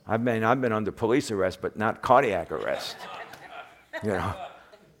 I've been under police arrest, but not cardiac arrest.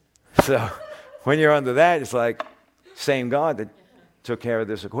 So when you're under that, it's like, same God that took care of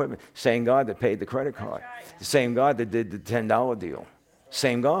this equipment, same God that paid the credit card, the same God that did the $10 deal,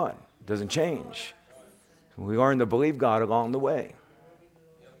 same God, doesn't change. We learn to believe God along the way.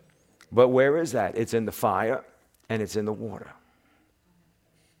 But where is that? It's in the fire and it's in the water.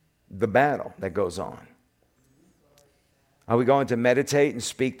 The battle that goes on. Are we going to meditate and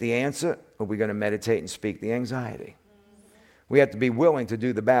speak the answer, or are we going to meditate and speak the anxiety? We have to be willing to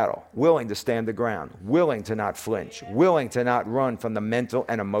do the battle, willing to stand the ground, willing to not flinch, willing to not run from the mental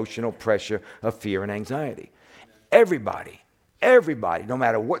and emotional pressure of fear and anxiety. Everybody, no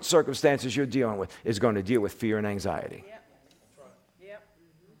matter what circumstances you're dealing with, is going to deal with fear and anxiety. Yep.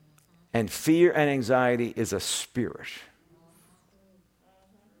 And fear and anxiety is a spirit.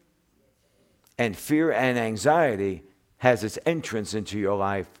 And fear and anxiety has its entrance into your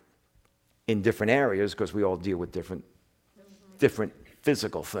life in different areas, because we all deal with different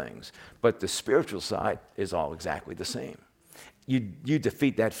physical things. But the spiritual side is all exactly the same. You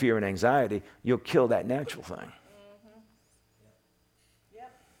defeat that fear and anxiety, you'll kill that natural thing. Mm-hmm.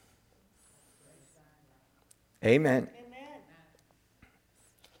 Yep. Amen. Amen.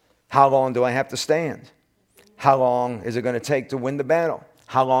 How long do I have to stand? How long is it going to take to win the battle?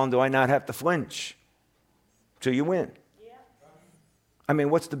 How long do I not have to flinch till you win? Yep. I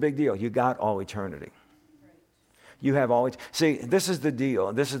mean, what's the big deal? You got all eternity. You have all. See, this is the deal.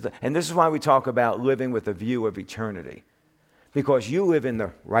 And this is why we talk about living with a view of eternity, because you live in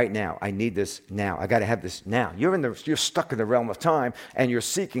the right now. I need this now. I got to have this now. You're stuck in the realm of time, and you're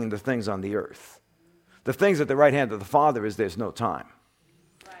seeking the things on the earth. The things at the right hand of the Father is there's no time.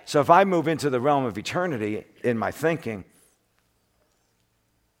 Right. So if I move into the realm of eternity in my thinking,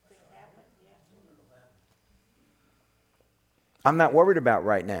 I'm not worried about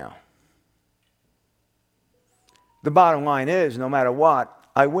right now. The bottom line is, no matter what,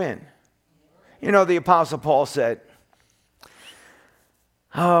 I win. The Apostle Paul said,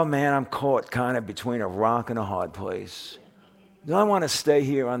 oh man, I'm caught kind of between a rock and a hard place. Do I want to stay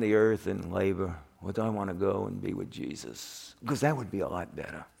here on the earth and labor, or do I want to go and be with Jesus? Because that would be a lot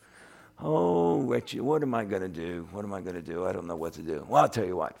better. Oh, wretched, what am I going to do? What am I going to do? I don't know what to do. Well, I'll tell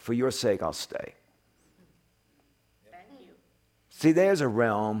you what, for your sake, I'll stay. Thank you. See, there's a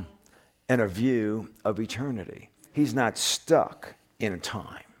realm and a view of eternity. He's not stuck in a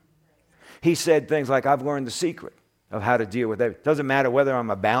time. He said things like, I've learned the secret of how to deal with it. It doesn't matter whether I'm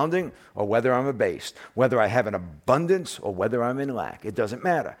abounding or whether I'm abased, whether I have an abundance or whether I'm in lack. It doesn't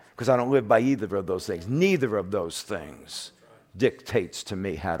matter, because I don't live by either of those things. Neither of those things dictates to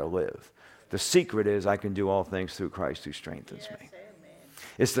me how to live. The secret is I can do all things through Christ who strengthens me. Amen.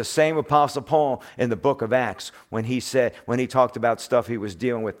 It's the same Apostle Paul in the book of Acts when he talked about stuff he was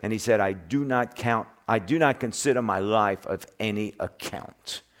dealing with, and he said, I do not consider my life of any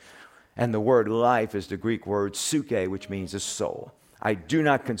account. And the word life is the Greek word psyche, which means a soul. I do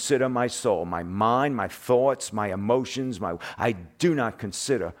not consider my soul, my mind, my thoughts, my emotions, I do not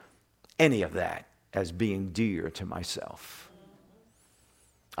consider any of that as being dear to myself.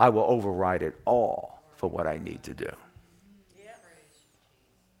 I will override it all for what I need to do.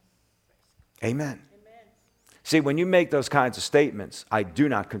 Amen. See, when you make those kinds of statements, I do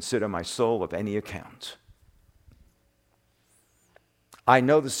not consider my soul of any account. I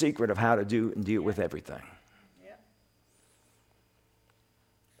know the secret of how to do and deal with everything.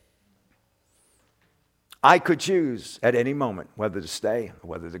 I could choose at any moment whether to stay or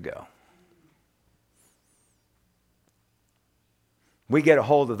whether to go. We get a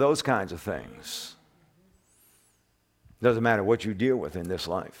hold of those kinds of things. Doesn't matter what you deal with in this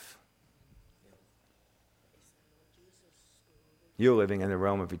life. You're living in the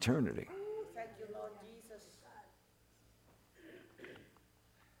realm of eternity. Thank you, Lord Jesus.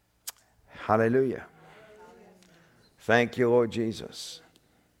 Hallelujah. Thank you, Lord Jesus.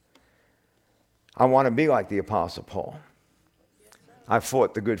 I want to be like the Apostle Paul. I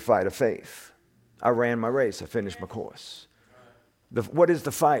fought the good fight of faith. I ran my race. I finished my course. What is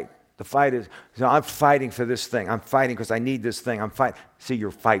the fight? The fight is, I'm fighting for this thing. I'm fighting because I need this thing. I'm fighting. See,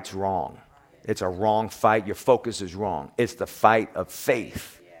 your fight's wrong. It's a wrong fight. Your focus is wrong. It's the fight of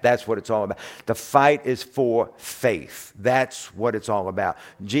faith. That's what it's all about. The fight is for faith. That's what it's all about.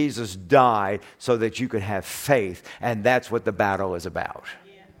 Jesus died so that you could have faith, and that's what the battle is about.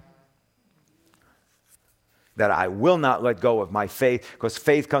 That I will not let go of my faith, because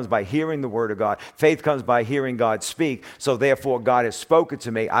faith comes by hearing the word of God. Faith comes by hearing God speak. So therefore, God has spoken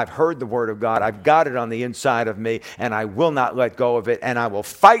to me. I've heard the word of God. I've got it on the inside of me, and I will not let go of it, and I will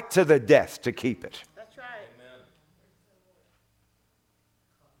fight to the death to keep it. That's right.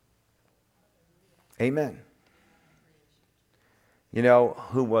 Amen. You know,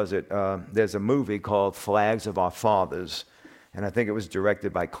 who was it? There's a movie called Flags of Our Fathers, and I think it was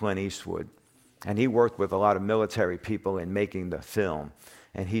directed by Clint Eastwood. And he worked with a lot of military people in making the film.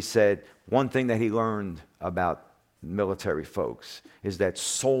 And he said one thing that he learned about military folks is that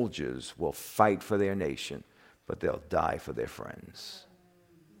soldiers will fight for their nation, but they'll die for their friends.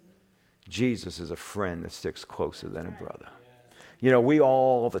 Jesus is a friend that sticks closer than a brother. You know, we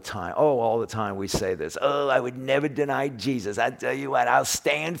all the time we say this. Oh, I would never deny Jesus. I tell you what, I'll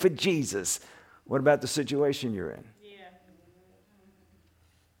stand for Jesus. What about the situation you're in?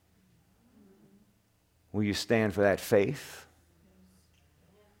 Will you stand for that faith?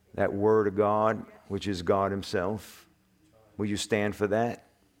 That word of God, which is God himself? Will you stand for that?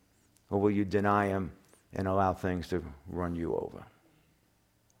 Or will you deny him and allow things to run you over?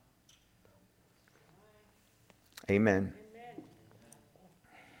 Amen.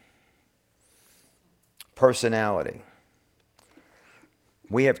 Personality.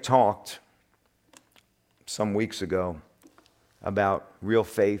 We have talked some weeks ago about real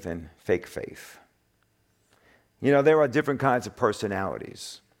faith and fake faith. You know, there are different kinds of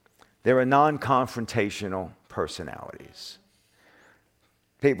personalities. There are non-confrontational personalities.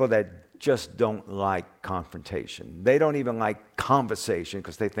 People that just don't like confrontation. They don't even like conversation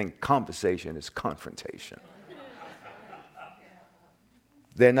because they think conversation is confrontation.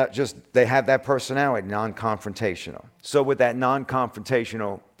 They have that personality, non-confrontational. So with that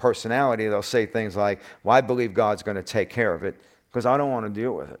non-confrontational personality, they'll say things like, well, I believe God's going to take care of it because I don't want to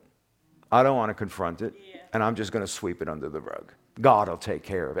deal with it. I don't want to confront it. And I'm just going to sweep it under the rug. God will take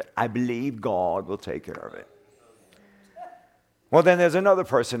care of it. I believe God will take care of it. Well, then there's another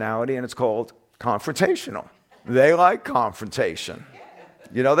personality, and it's called confrontational. They like confrontation.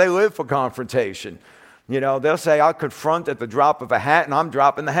 You know, they live for confrontation. You know, they'll say, I'll confront at the drop of a hat, and I'm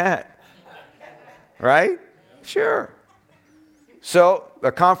dropping the hat. Right? Sure. So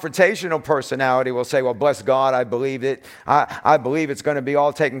the confrontational personality will say, well, bless God, I believe it. I believe it's going to be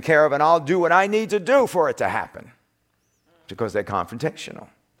all taken care of, and I'll do what I need to do for it to happen. Because they're confrontational.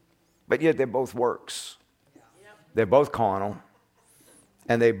 But yet they're both works. They're both carnal,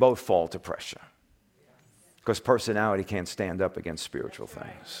 and they both fall to pressure. Because personality can't stand up against spiritual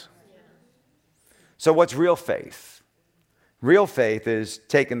things. So what's real faith? Real faith is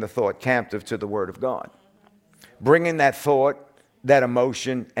taking the thought captive to the Word of God. Bringing that thought, that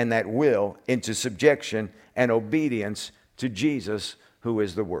emotion, and that will into subjection and obedience to Jesus, who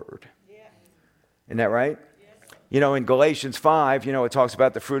is the Word. Isn't that right? You know, in Galatians 5, you know, it talks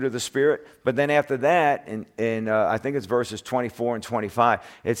about the fruit of the Spirit. But then after that, in I think it's verses 24 and 25,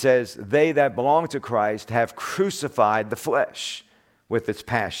 it says, they that belong to Christ have crucified the flesh with its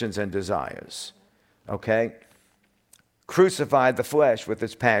passions and desires. Okay? Crucified the flesh with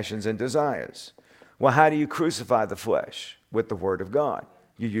its passions and desires. Well, how do you crucify the flesh? With the Word of God.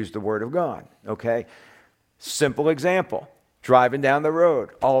 You use the Word of God. Okay? Simple example. Driving down the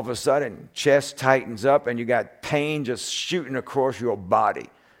road, all of a sudden, chest tightens up and you got pain just shooting across your body.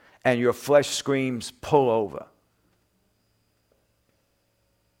 And your flesh screams, pull over.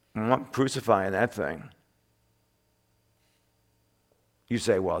 I'm crucifying that thing. You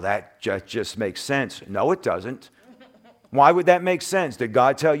say, well, that just makes sense. No, it doesn't. Why would that make sense? Did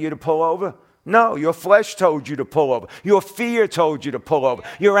God tell you to pull over? No, your flesh told you to pull over. Your fear told you to pull over.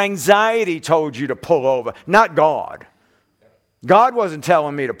 Your anxiety told you to pull over, not God. God wasn't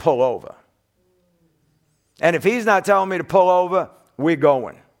telling me to pull over. And if he's not telling me to pull over, we're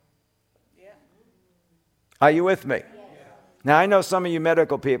going. Are you with me? Now, I know some of you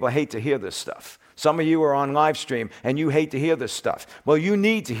medical people hate to hear this stuff. Some of you are on live stream and you hate to hear this stuff. Well, you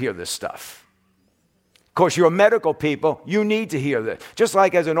need to hear this stuff. Of course, you're medical people, you need to hear this. Just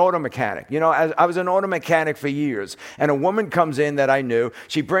like as an auto mechanic. You know, I was an auto mechanic for years, and a woman comes in that I knew.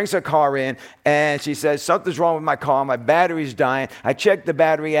 She brings her car in, and she says, something's wrong with my car. My battery's dying. I checked the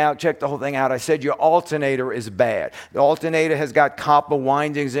battery out, checked the whole thing out. I said, your alternator is bad. The alternator has got copper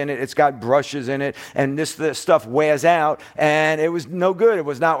windings in it. It's got brushes in it, and this stuff wears out, and it was no good. It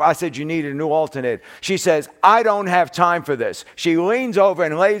was not. I said, you need a new alternator. She says, I don't have time for this. She leans over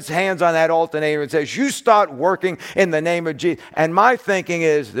and lays hands on that alternator and says, you start working in the name of Jesus. And my thinking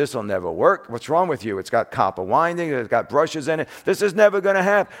is, this will never work. What's wrong with you? It's got copper winding. It's got brushes in it. This is never going to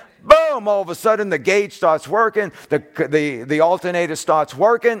happen. Boom! All of a sudden, the gauge starts working. The alternator starts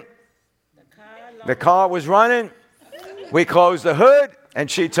working. The car was running. We closed the hood, and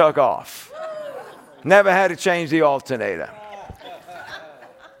she took off. Never had to change the alternator.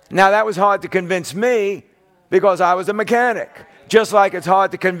 Now, that was hard to convince me because I was a mechanic. Just like it's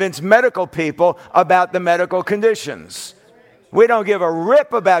hard to convince medical people about the medical conditions. We don't give a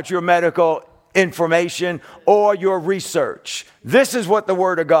rip about your medical information or your research. This is what the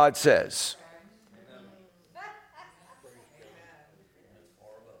Word of God says.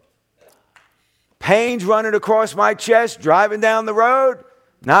 Pains running across my chest, driving down the road,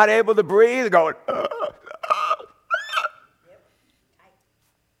 not able to breathe, going,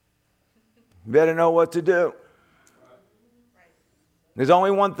 better know what to do. There's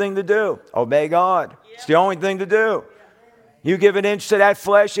only one thing to do. Obey God. It's the only thing to do. You give an inch to that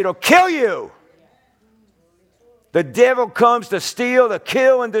flesh, it'll kill you. The devil comes to steal, to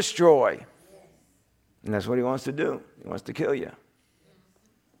kill, and destroy. And that's what he wants to do. He wants to kill you.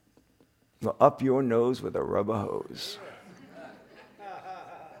 Well, up your nose with a rubber hose.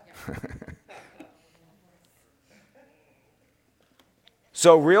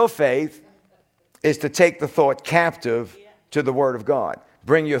 So real faith is to take the thought captive to the Word of God.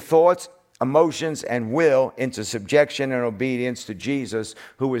 Bring your thoughts, emotions, and will into subjection and obedience to Jesus,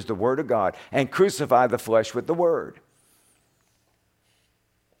 who is the Word of God, and crucify the flesh with the Word.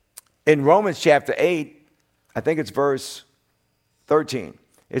 In Romans chapter 8, I think it's verse 13,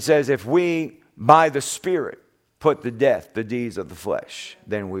 it says, if we, by the Spirit, put to death the deeds of the flesh,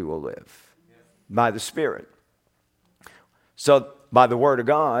 then we will live. By the Spirit. So, by the Word of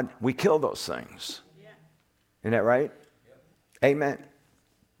God, we kill those things. Isn't that right? Amen.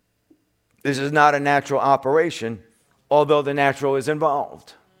 This is not a natural operation, although the natural is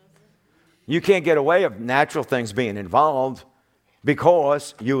involved. You can't get away with natural things being involved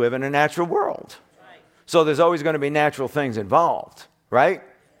because you live in a natural world. So there's always going to be natural things involved, right?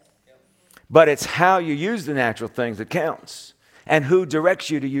 But it's how you use the natural things that counts. And who directs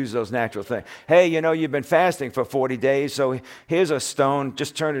you to use those natural things. Hey, you know, you've been fasting for 40 days, so here's a stone,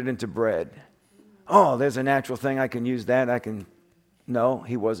 just turn it into bread. Oh, there's a natural thing, I can use that, I can... No,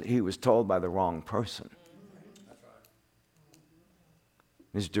 he was told by the wrong person.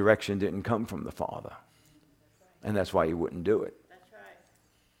 His direction didn't come from the Father. And that's why he wouldn't do it.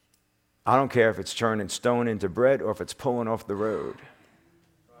 I don't care if it's turning stone into bread or if it's pulling off the road.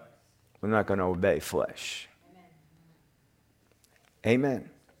 We're not going to obey flesh. Amen.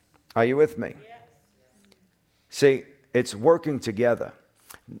 Are you with me? See, it's working together.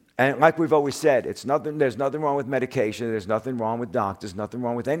 And like we've always said, there's nothing wrong with medication. There's nothing wrong with doctors. Nothing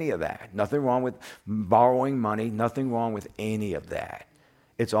wrong with any of that. Nothing wrong with borrowing money. Nothing wrong with any of that.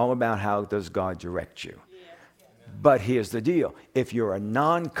 It's all about how does God direct you. But here's the deal. If you're a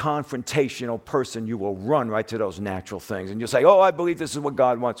non-confrontational person, you will run right to those natural things. And you'll say, oh, I believe this is what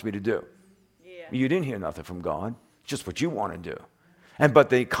God wants me to do. Yeah. You didn't hear nothing from God. It's just what you want to do.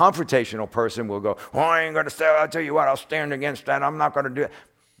 But the confrontational person will go, oh, I ain't going to say, I'll tell you what, I'll stand against that. I'm not going to do it.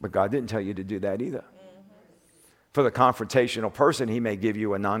 But God didn't tell you to do that either. For the confrontational person, he may give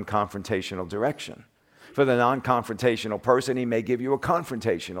you a non-confrontational direction. For the non-confrontational person, he may give you a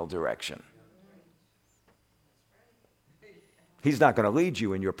confrontational direction. He's not going to lead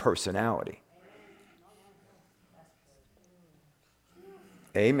you in your personality.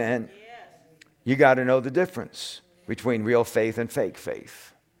 Amen. You got to know the difference between real faith and fake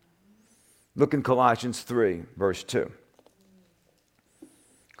faith. Look in Colossians 3, verse 2.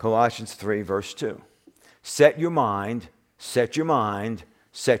 Colossians 3, verse 2. Set your mind, set your mind,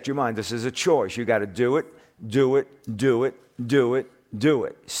 set your mind. This is a choice. You got to do it, do it, do it, do it, do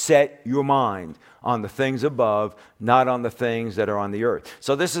it. Set your mind on the things above, not on the things that are on the earth.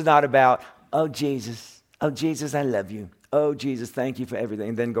 So this is not about, oh, Jesus, I love you. Oh, Jesus, thank you for everything.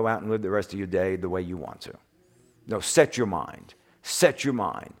 And then go out and live the rest of your day the way you want to. No, set your mind. Set your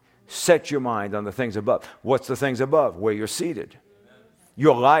mind. Set your mind on the things above. What's the things above? Where you're seated.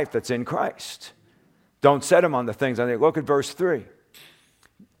 Your life that's in Christ. Don't set them on the things on the earth. Look at verse 3.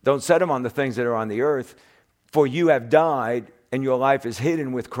 Don't set them on the things that are on the earth. For you have died, and your life is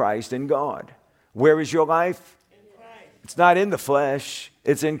hidden with Christ in God. Where is your life? It's not in the flesh.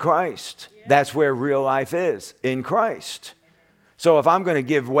 It's in Christ. That's where real life is, in Christ. So if I'm going to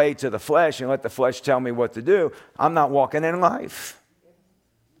give way to the flesh and let the flesh tell me what to do, I'm not walking in life.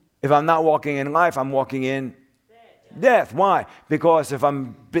 If I'm not walking in life, I'm walking in death. Why? Because if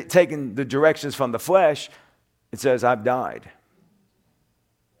I'm taking the directions from the flesh, it says I've died.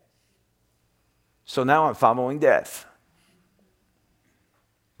 So now I'm following death.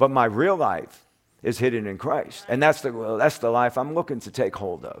 But my real life is hidden in Christ. And that's the life I'm looking to take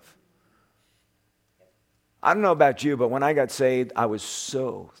hold of. I don't know about you, but when I got saved, I was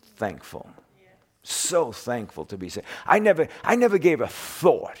so thankful. So thankful to be saved. I never gave a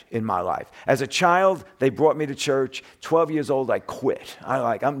thought in my life. As a child, they brought me to church. 12 years old, I quit.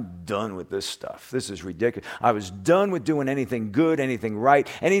 I'm done with this stuff. This is ridiculous. I was done with doing anything good, anything right.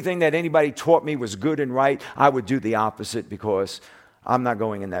 Anything that anybody taught me was good and right, I would do the opposite because I'm not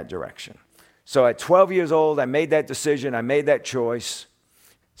going in that direction. So at 12 years old, I made that decision. I made that choice.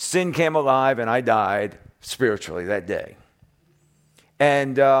 Sin came alive and I died spiritually that day.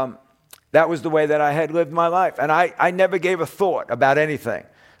 And that was the way that I had lived my life. And I never gave a thought about anything,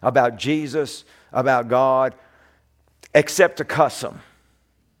 about Jesus, about God, except to cuss him.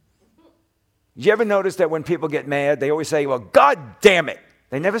 You ever notice that when people get mad, they always say, well, God damn it.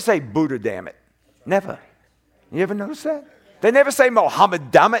 They never say Buddha damn it. Never. You ever notice that? They never say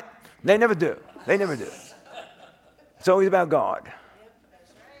Mohammed damn it. They never do. They never do. It's always about God.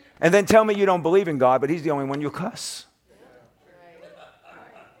 And then tell me you don't believe in God, but he's the only one you'll cuss.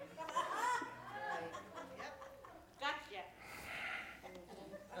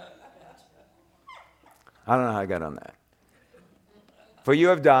 I don't know how I got on that. For you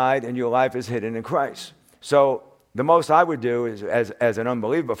have died and your life is hidden in Christ. So the most I would do is, as an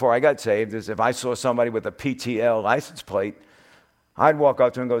unbeliever before I got saved, is if I saw somebody with a PTL license plate, I'd walk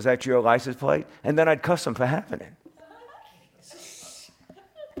up to him and go, is that your license plate? And then I'd cuss him for having it.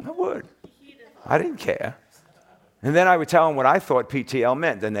 I would. I didn't care. And then I would tell them what I thought PTL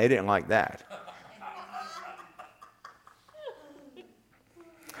meant, and they didn't like that.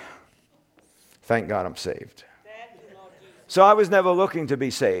 Thank God I'm saved. So I was never looking to be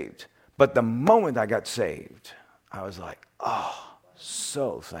saved. But the moment I got saved, I was like, oh,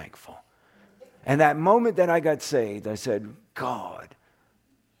 so thankful. And that moment that I got saved, I said, God,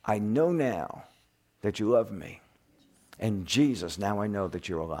 I know now that you love me. And Jesus, now I know that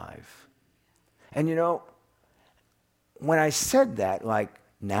you're alive. And you know, when I said that, like,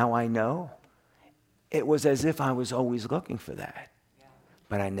 now I know, it was as if I was always looking for that.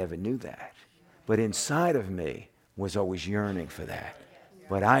 But I never knew that. But inside of me was always yearning for that.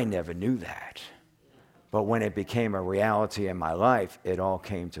 But I never knew that. But when it became a reality in my life, it all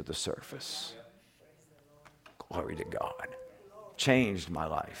came to the surface. Glory to God. Changed my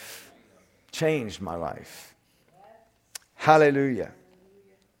life. Changed my life. Hallelujah.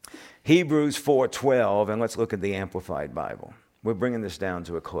 Hebrews 4:12, and let's look at the Amplified Bible. We're bringing this down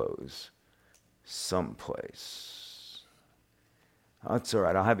to a close someplace. That's all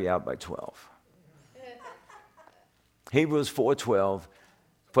right. I'll have you out by 12. Hebrews 4:12,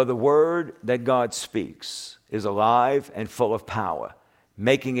 for the word that God speaks is alive and full of power,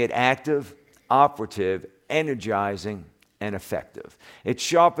 making it active, operative, energizing, and effective. It's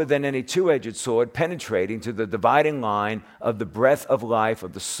sharper than any two-edged sword, penetrating to the dividing line of the breath of life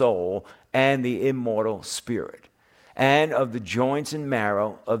of the soul and the immortal spirit, and of the joints and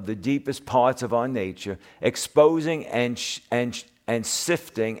marrow of the deepest parts of our nature, exposing and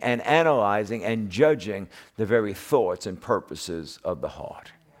sifting and analyzing and judging the very thoughts and purposes of the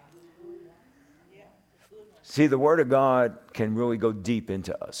heart. See, the Word of God can really go deep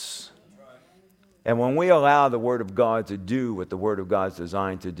into us. And when we allow the Word of God to do what the Word of God is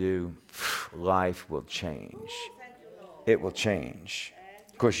designed to do, life will change. It will change.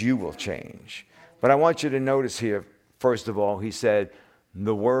 Of course, you will change. But I want you to notice here, first of all, he said,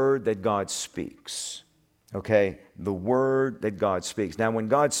 the word that God speaks. Okay? The word that God speaks. Now, when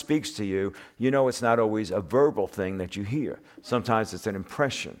God speaks to you, you know it's not always a verbal thing that you hear. Sometimes it's an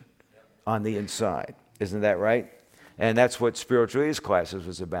impression on the inside. Isn't that right? And that's what Spiritual Leaders Classes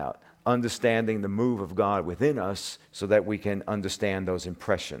was about. Understanding the move of God within us so that we can understand those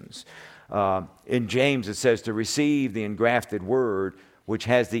impressions. In James, it says to receive the engrafted word, which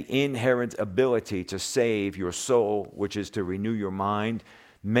has the inherent ability to save your soul, which is to renew your mind,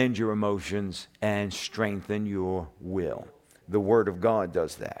 mend your emotions, and strengthen your will. The Word of God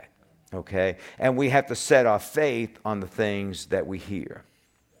does that, okay? And we have to set our faith on the things that we hear.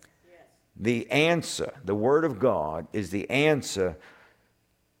 The answer, the Word of God, is the answer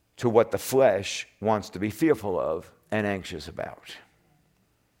to what the flesh wants to be fearful of and anxious about.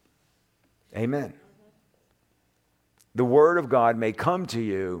 Amen. The Word of God may come to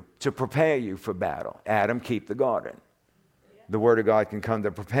you to prepare you for battle. Adam, keep the garden. The Word of God can come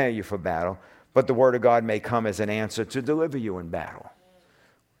to prepare you for battle, but the Word of God may come as an answer to deliver you in battle.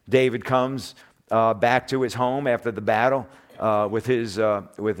 David comes back to his home after the battle with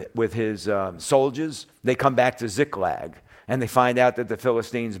his soldiers. They come back to Ziklag, and they find out that the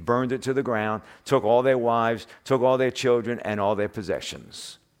Philistines burned it to the ground, took all their wives, took all their children, and all their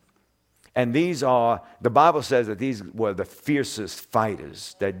possessions. And the Bible says that these were the fiercest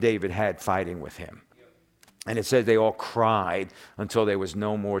fighters that David had fighting with him. And it says they all cried until there was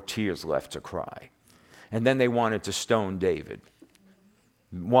no more tears left to cry. And then they wanted to stone David.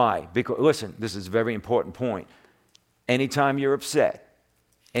 Why? Because, listen, this is a very important point. Anytime you're upset,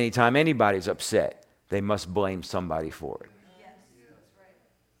 anytime anybody's upset, they must blame somebody for it. Yes,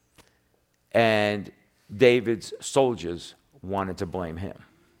 that's right. And David's soldiers wanted to blame him.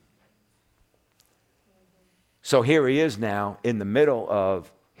 So here he is now in the middle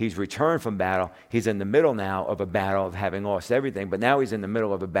of, he's returned from battle. He's in the middle now of a battle of having lost everything. But now he's in the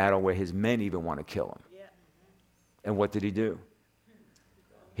middle of a battle where his men even want to kill him. Yeah. And what did he do?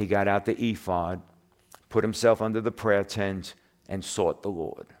 He got out the ephod, put himself under the prayer tent, and sought the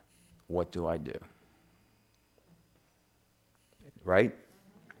Lord. What do I do? Right?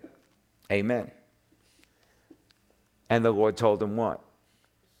 Amen. And the Lord told him what?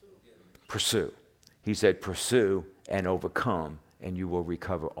 Pursue. He said, pursue and overcome, and you will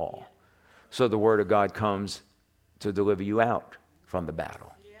recover all. So the Word of God comes to deliver you out from the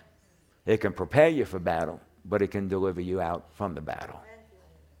battle. It can prepare you for battle, but it can deliver you out from the battle.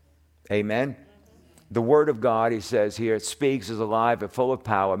 Amen? The Word of God, he says here, it speaks, is alive and full of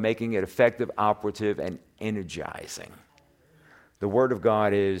power, making it effective, operative, and energizing. The Word of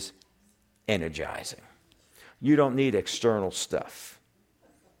God is energizing. You don't need external stuff.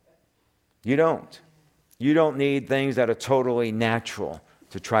 You don't. You don't need things that are totally natural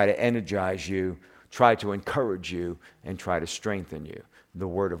to try to energize you, try to encourage you, and try to strengthen you. The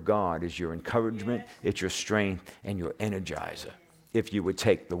Word of God is your encouragement, it's your strength, and your energizer. If you would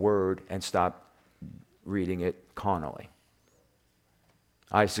take the Word and stop reading it carnally.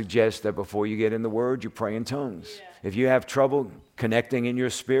 I suggest that before you get in the Word, you pray in tongues. If you have trouble connecting in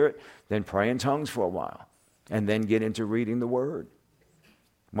your spirit, then pray in tongues for a while, and then get into reading the Word.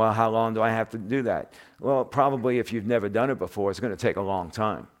 Well, how long do I have to do that? Well, probably if you've never done it before, it's going to take a long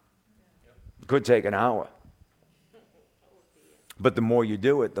time. It could take an hour. But the more you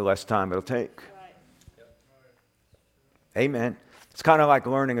do it, the less time it'll take. Amen. It's kind of like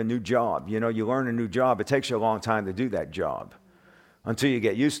learning a new job. You know, you learn a new job, it takes you a long time to do that job until you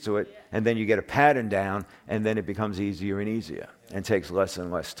get used to it, and then you get a pattern down, and then it becomes easier and easier and takes less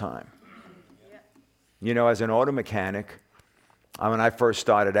and less time. You know, as an auto mechanic, when I first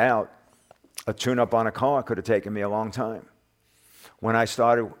started out, a tune-up on a car could have taken me a long time. When I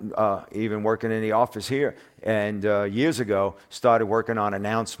started even working in the office here, and years ago, started working on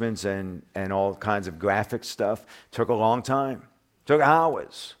announcements and all kinds of graphic stuff, took a long time. Took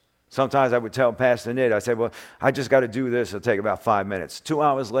hours. Sometimes I would tell Pastor Nid, I said, well, I just got to do this. It'll take about 5 minutes. 2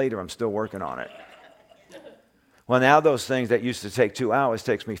 hours later, I'm still working on it. Well, now those things that used to take 2 hours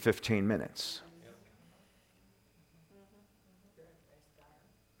takes me 15 minutes.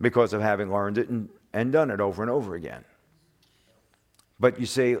 Because of having learned it and done it over and over again. But you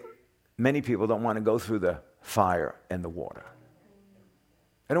see, many people don't want to go through the fire and the water.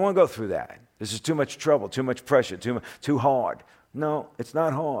 They don't want to go through that. This is too much trouble, too much pressure, too hard. No, it's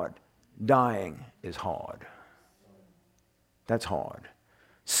not hard. Dying is hard. That's hard.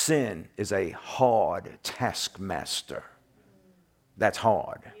 Sin is a hard taskmaster. That's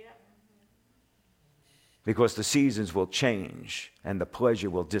hard. Because the seasons will change and the pleasure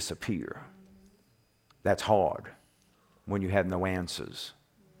will disappear. That's hard when you have no answers.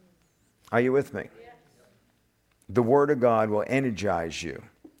 Are you with me? The Word of God will energize you,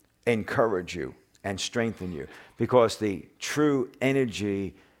 encourage you, and strengthen you. Because the true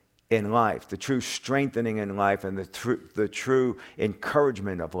energy in life, the true strengthening in life, and the true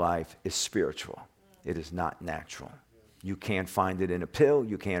encouragement of life is spiritual. It is not natural. You can't find it in a pill.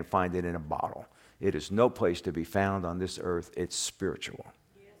 You can't find it in a bottle. It is no place to be found on this earth. It's spiritual.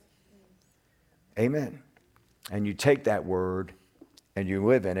 Amen. And you take that word and you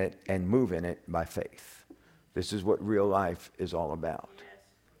live in it and move in it by faith. This is what real life is all about.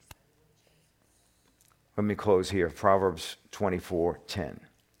 Let me close here. Proverbs 24:10.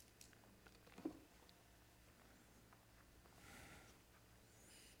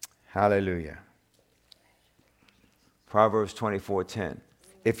 Hallelujah. Proverbs 24:10.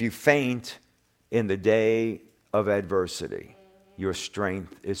 If you faint in the day of adversity, your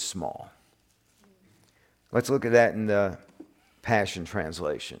strength is small. Let's look at that in the Passion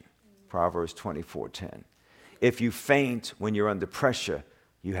Translation. Proverbs 24:10. If you faint when you're under pressure,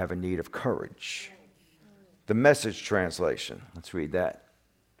 you have a need of courage. The Message Translation. Let's read that.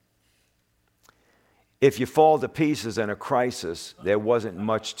 If you fall to pieces in a crisis, there wasn't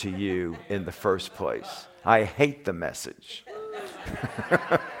much to you in the first place. I hate the Message.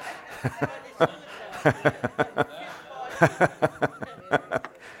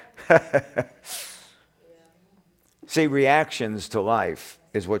 See, reactions to life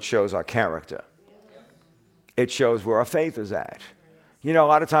is what shows our character. It shows where our faith is at. You know, a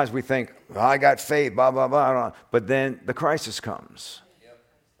lot of times we think, oh, I got faith, blah, blah, blah. But then the crisis comes.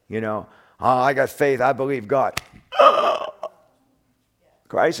 You know, oh, I got faith, I believe God.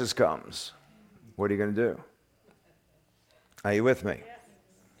 Crisis comes. What are you going to do? Are you with me?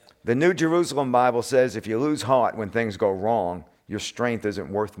 The New Jerusalem Bible says if you lose heart when things go wrong, your strength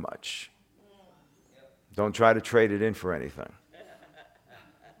isn't worth much. Don't try to trade it in for anything.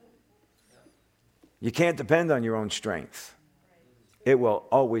 You can't depend on your own strength. It will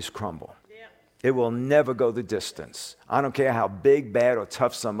always crumble. It will never go the distance. I don't care how big, bad, or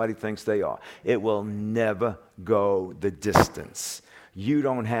tough somebody thinks they are. It will never go the distance. You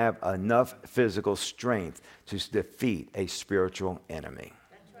don't have enough physical strength to defeat a spiritual enemy.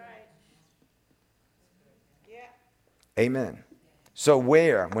 That's right. Yeah. Amen. So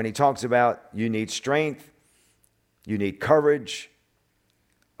when he talks about you need strength, you need courage,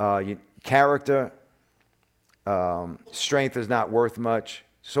 character, strength is not worth much.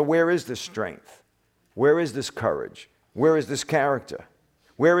 So where is this strength? Where is this courage? Where is this character?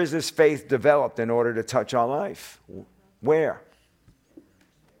 Where is this faith developed in order to touch our life? Where?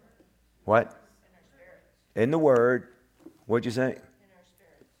 What? In the Word. What'd you say?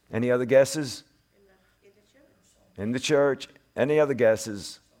 Any other guesses? In the church. Any other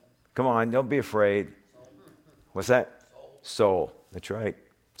guesses? Come on, don't be afraid. What's that? Soul. That's right.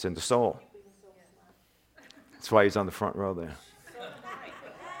 It's in the soul. That's why he's on the front row there.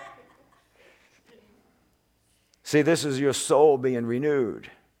 See, this is your soul being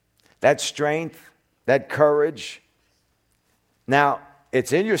renewed. That strength, that courage. Now,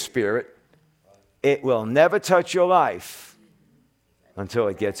 it's in your spirit. It will never touch your life until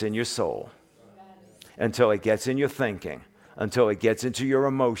it gets in your soul, until it gets in your thinking, until it gets into your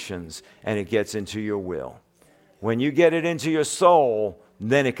emotions, and it gets into your will. When you get it into your soul,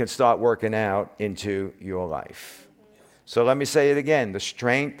 then it can start working out into your life. So let me say it again. The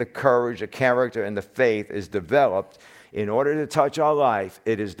strength, the courage, the character, and the faith is developed. In order to touch our life,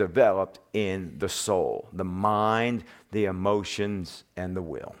 it is developed in the soul, the mind, the emotions, and the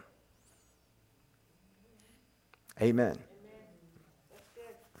will. Amen.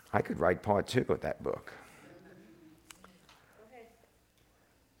 I could write part 2 of that book.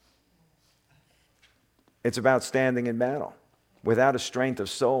 It's about standing in battle. Without a strength of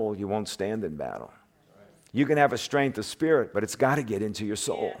soul, you won't stand in battle. You can have a strength of spirit, but it's got to get into your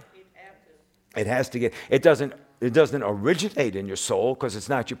soul. It has to get. It doesn't originate in your soul because it's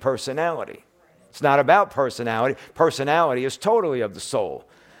not your personality. It's not about personality. Personality is totally of the soul.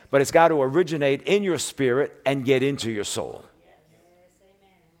 But it's got to originate in your spirit and get into your soul.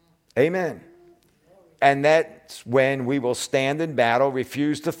 Amen. And that's when we will stand in battle,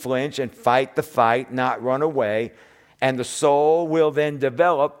 refuse to flinch, and fight the fight, not run away. And the soul will then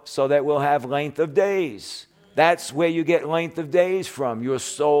develop so that we'll have length of days. That's where you get length of days from, your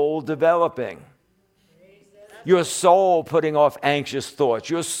soul developing. Your soul putting off anxious thoughts.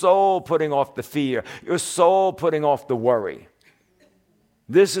 Your soul putting off the fear. Your soul putting off the worry.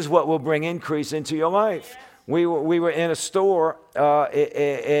 This is what will bring increase into your life. We were in a store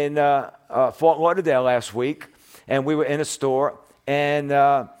in Fort Lauderdale last week, and we were in a store, and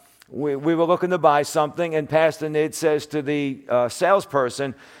we were looking to buy something, and Pastor Nid says to the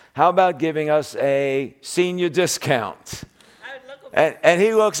salesperson, how about giving us a senior discount? And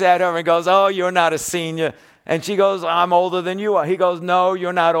he looks at her and goes, oh, you're not a senior. And she goes, I'm older than you are. He goes, no,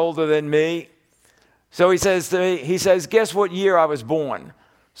 you're not older than me. So he says to me, guess what year I was born?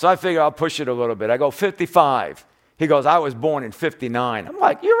 So I figure I'll push it a little bit. I go, 55. He goes, I was born in 59. I'm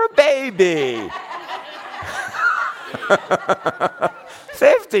like, you're a baby.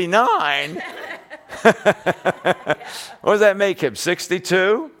 59? What does that make him?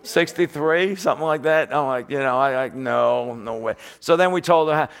 62? 63? Something like that? I'm like, no way. So then we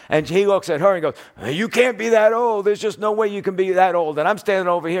told her, and he looks at her and goes, you can't be that old. There's just no way you can be that old. And I'm standing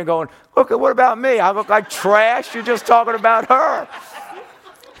over here going, look, what about me? I look like trash. You're just talking about her.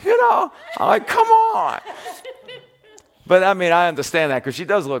 I'm like, come on. But I mean, I understand that because she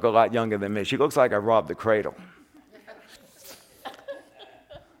does look a lot younger than me. She looks like I robbed the cradle.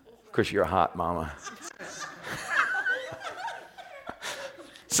 Because you're hot, Mama.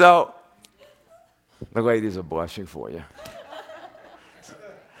 So, the ladies are blushing for you.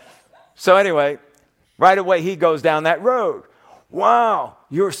 So anyway, right away he goes down that road. Wow,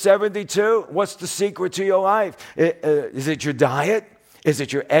 you're 72? What's the secret to your life? Is it your diet? Is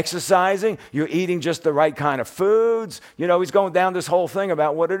it your exercising? You're eating just the right kind of foods? He's going down this whole thing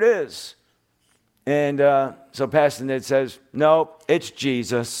about what it is. And so Pastor Ned says, no, it's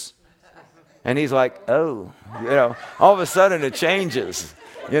Jesus. And he's like, oh, all of a sudden it changes,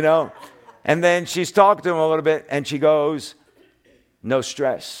 And then she's talking to him a little bit, and she goes, no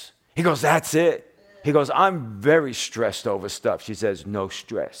stress. He goes, that's it. He goes, I'm very stressed over stuff. She says, no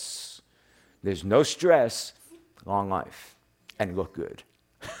stress. There's no stress, long life, and look good.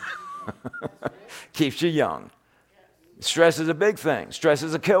 Keeps you young. Stress is a big thing. Stress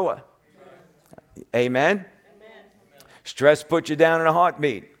is a killer. Amen? Stress puts you down in a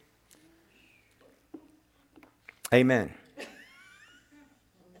heartbeat. Amen.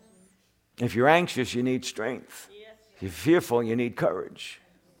 If you're anxious, you need strength. If you're fearful, you need courage.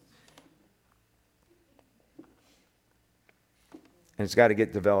 And it's got to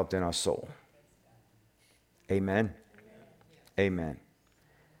get developed in our soul. Amen. Amen.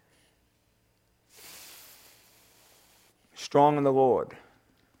 Strong in the Lord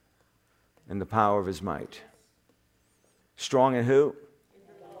and the power of his might. Strong in who?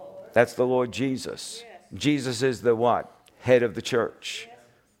 That's the Lord Jesus. Jesus is the what? Head of the church.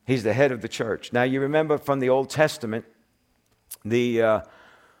 He's the head of the church. Now you remember from the Old Testament,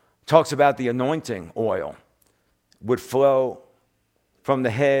 talks about the anointing oil would flow from the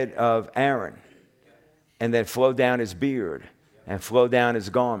head of Aaron and then flow down his beard and flow down his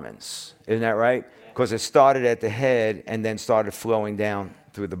garments. Isn't that right? Because it started at the head and then started flowing down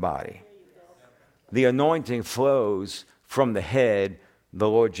through the body. The anointing flows from the head, the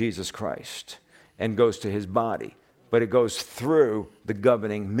Lord Jesus Christ, and goes to his body. But it goes through the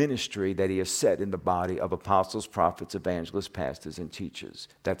governing ministry that he has set in the body of apostles, prophets, evangelists, pastors, and teachers.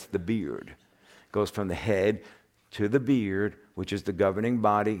 That's the beard. It goes from the head to the beard, which is the governing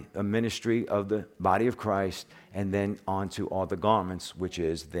body, a ministry of the body of Christ, and then onto all the garments, which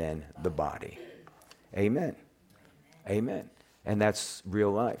is then the body. Amen. Amen. And that's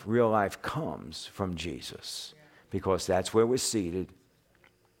real life. Real life comes from Jesus because that's where we're seated.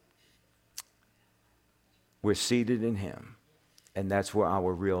 We're seated in him, and that's where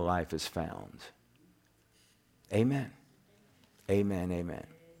our real life is found. Amen. Amen, amen.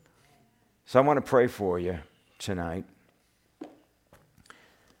 So I want to pray for you tonight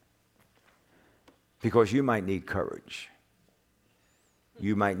because you might need courage.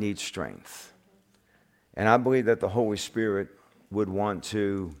 You might need strength. And I believe that the Holy Spirit would want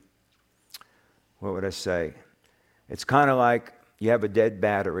to, what would I say? It's kind of like you have a dead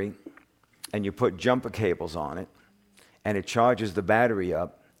battery and you put jumper cables on it, and it charges the battery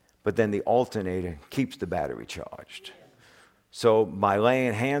up, but then the alternator keeps the battery charged. So by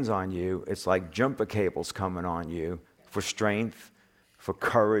laying hands on you, it's like jumper cables coming on you for strength, for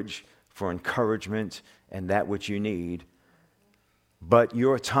courage, for encouragement, and that which you need. But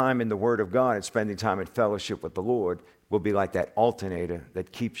your time in the Word of God and spending time in fellowship with the Lord will be like that alternator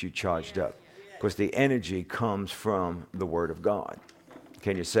that keeps you charged up, because the energy comes from the Word of God.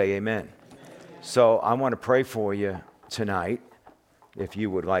 Can you say amen? So I want to pray for you tonight, if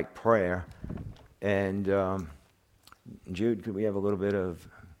you would like prayer. And Jude, could we have a little bit of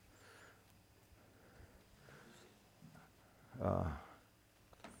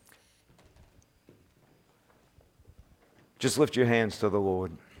Just lift your hands to the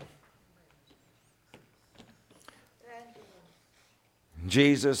Lord.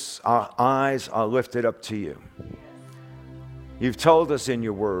 Jesus, our eyes are lifted up to you. You've told us in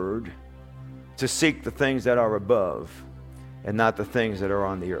your word to seek the things that are above and not the things that are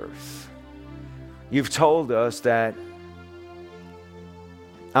on the earth. You've told us that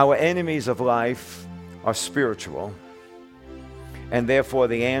our enemies of life are spiritual, and therefore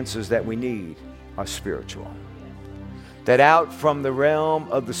the answers that we need are spiritual. That out from the realm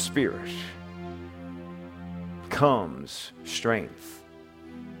of the Spirit comes strength,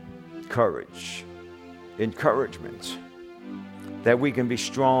 courage, encouragement, that we can be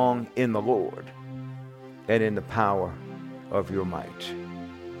strong in the Lord and in the power of your might.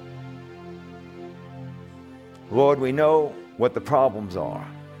 Lord, we know what the problems are,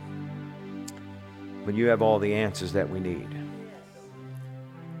 but you have all the answers that we need.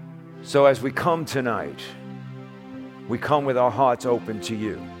 So as we come tonight, we come with our hearts open to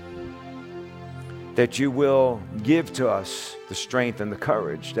you, that you will give to us the strength and the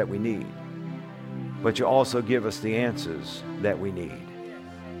courage that we need, but you also give us the answers that we need.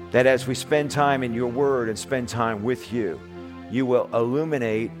 That as we spend time in your word and spend time with you, you will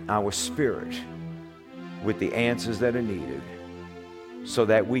illuminate our spirit with the answers that are needed so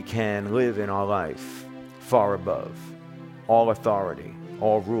that we can live in our life far above all authority,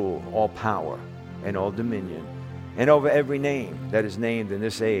 all rule, all power, and all dominion, and over every name that is named in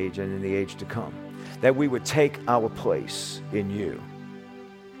this age and in the age to come. That we would take our place in you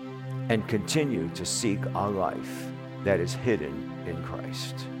and continue to seek our life that is hidden in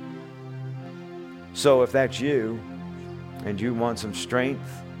Christ. So if that's you, and you want some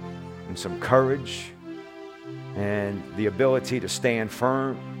strength and some courage and the ability to stand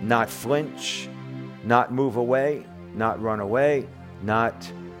firm, not flinch, not move away, not run away, not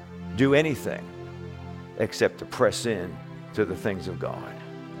do anything except to press in to the things of God.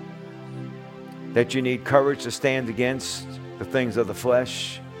 That you need courage to stand against the things of the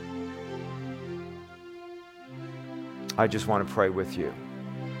flesh, I just want to pray with you.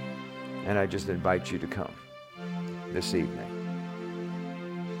 And I just invite you to come this evening.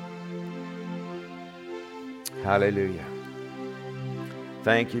 Hallelujah.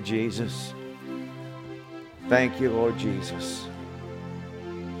 Thank you, Jesus. Thank you, Lord Jesus.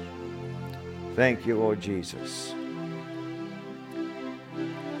 Thank you, Lord Jesus.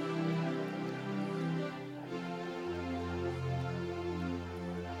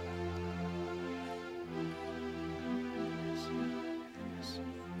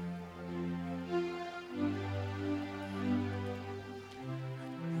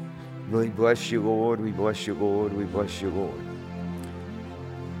 We bless you, Lord. We bless you, Lord. We bless you, Lord.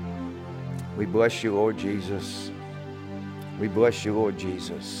 We bless you, Lord Jesus. We bless you, Lord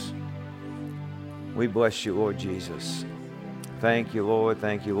Jesus. We bless you, Lord Jesus. Thank you, Lord.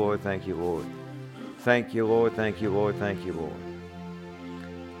 Thank you, Lord. Thank you, Lord. Thank you, Lord. Thank you, Lord. Thank you, Lord.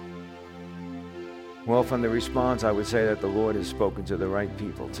 Well, from the response, I would say that the Lord has spoken to the right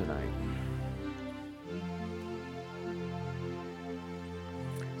people tonight.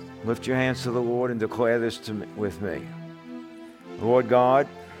 Lift your hands to the Lord and declare this with me. Lord God,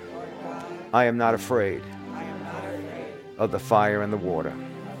 I am not afraid of the fire and the water,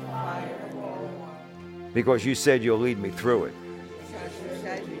 because you said you'll lead me through it,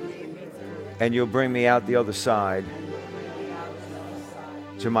 and you'll bring me out the other side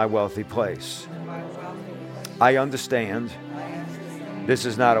to my wealthy place. I understand this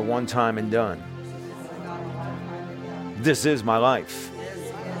is not a one-time and done. This is my life.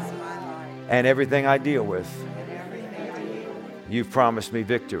 And everything I deal with, you've promised me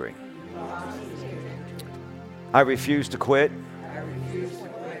victory. I refuse to quit.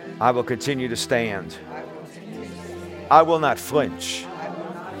 I will continue to stand. I will not flinch.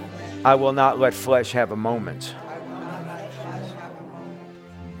 I will not let flesh have a moment.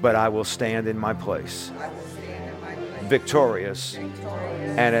 But I will stand in my place, victorious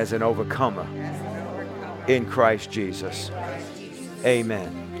and as an overcomer in Christ Jesus.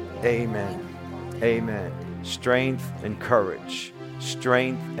 Amen. Amen. Amen. Strength and courage.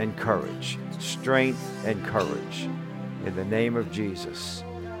 Strength and courage. Strength and courage. In the name of Jesus.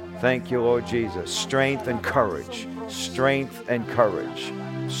 Thank you, Lord Jesus. Strength and courage. Strength and courage.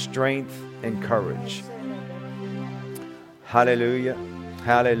 Strength and courage. Hallelujah.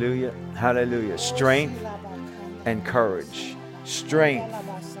 Hallelujah. Hallelujah. Strength and courage. Strength.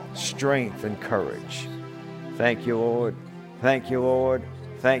 Strength and courage. Thank you, Lord. Thank you, Lord.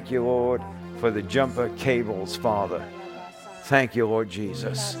 Thank you, Lord, for the jumper cables, Father. Thank you, Lord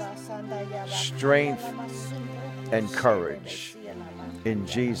Jesus. Strength and courage in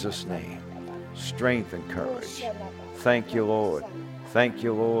Jesus' name. Strength and courage. Thank you, Lord. Thank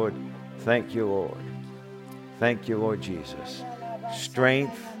you, Lord. Thank you, Lord. Thank you, Lord Jesus.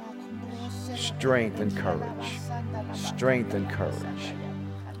 Strength, strength and courage. Strength and courage.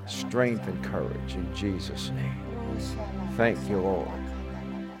 Strength and courage in Jesus' name. Thank you, Lord.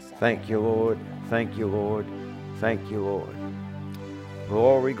 Thank you, Lord. Thank you, Lord. Thank you, Lord.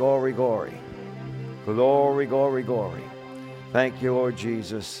 Glory, glory, glory. Glory, glory, glory. Thank you, Lord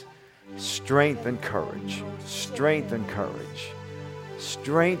Jesus. Strength and courage. Strength and courage.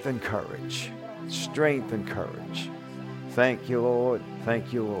 Strength and courage. Strength and courage. Thank you, Lord.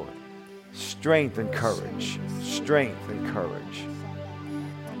 Thank you, Lord. Strength and courage. Strength and courage.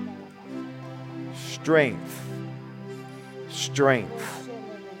 Strength. Strength.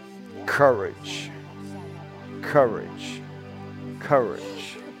 Courage. Courage.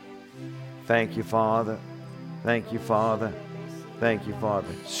 Courage. Thank you, Father. Thank you, Father. Thank you,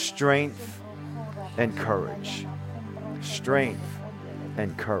 Father. Strength and courage. Strength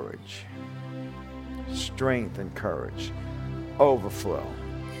and courage. Strength and courage. Overflow.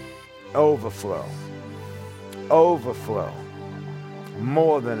 Overflow. Overflow.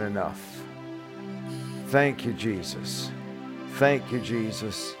 More than enough. Thank you, Jesus. Thank you,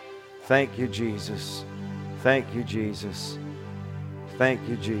 Jesus. Thank you, Jesus. Thank you, Jesus. Thank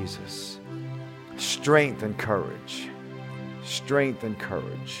you, Jesus. Strength and courage. Strength and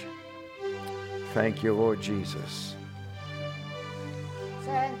courage. Thank you, Lord Jesus.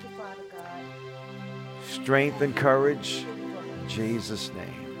 Thank you, Father God. Strength and courage. In Jesus'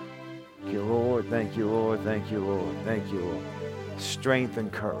 name. Thank you, Lord. Thank you, Lord. Thank you, Lord. Thank you, Lord. Strength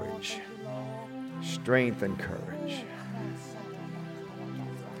and courage. Strength and courage.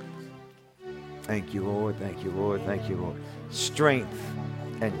 Thank you, Lord. Thank you, Lord. Thank you, Lord. Strength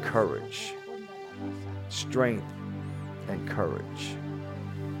and courage. Strength and courage.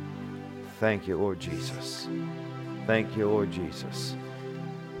 Thank you, Lord Jesus. Thank you, Lord Jesus.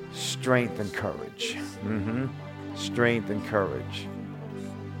 Strength and courage. Strength and courage.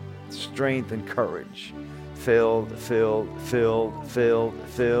 Strength and courage. Filled, filled, filled, filled,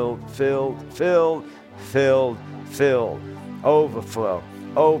 filled, filled, filled, filled, filled. Overflow,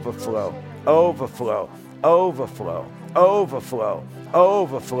 overflow, overflow, overflow, overflow,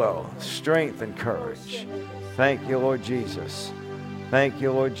 overflow. Strength and courage. Thank you, Lord Jesus. Thank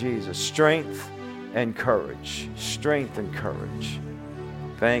you, Lord Jesus. Strength and courage. Strength and courage.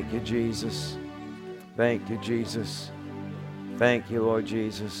 Thank you, Jesus. Thank you, Jesus. Thank you, Lord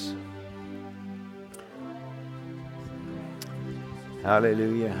Jesus.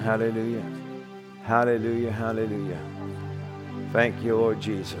 Hallelujah, hallelujah, hallelujah, hallelujah. Thank you, Lord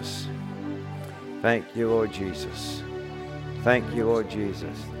Jesus. Thank you, Lord Jesus. Thank you, Lord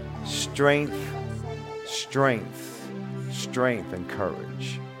Jesus. Strength, strength, strength and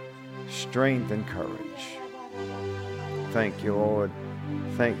courage. Strength and courage. Thank you, Lord.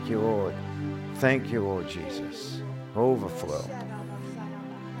 Thank you, Lord. Thank you, Lord Jesus. Overflow.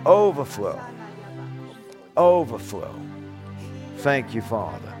 Overflow. Overflow. Thank you,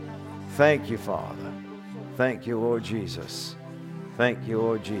 Father. Thank you, Father. Thank you, Lord Jesus. Thank you,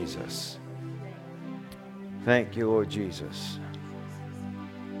 Lord Jesus. Thank you, Lord Jesus.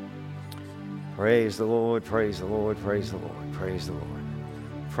 Praise the Lord, praise the Lord, praise the Lord, praise the Lord.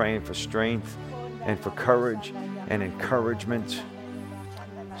 Praying for strength and for courage and encouragement.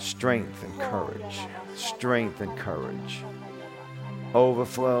 Strength and courage. Strength and courage.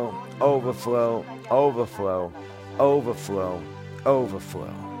 Overflow, overflow, overflow, overflow,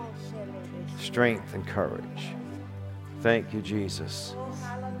 overflow. Strength and courage. Thank you, Jesus.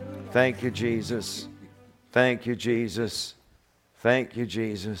 Thank you, Jesus. Thank you, Jesus. Thank you,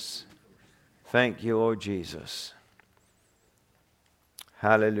 Jesus. Thank you, Lord Jesus.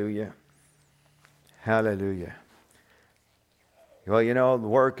 Hallelujah. Hallelujah. Well, you know, the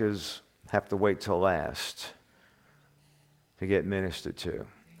workers have to wait till last to get ministered to.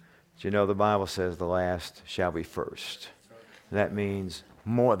 But you know, the Bible says the last shall be first. That means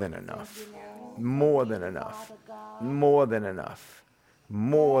more than enough. More than enough. More than enough.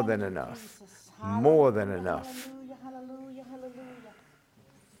 More than enough. More than enough. Hallelujah, hallelujah.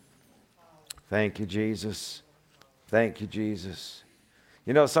 Thank you, Jesus. Thank you, Jesus.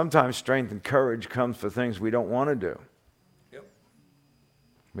 You know, sometimes strength and courage comes for things we don't want to do. Yep.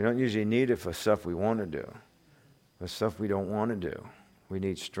 We don't usually need it for stuff we want to do. For stuff we don't want to do, we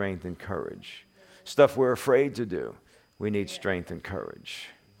need strength and courage. Stuff we're afraid to do, we need strength and courage.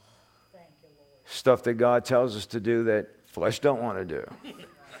 Stuff that God tells us to do that flesh don't want to do,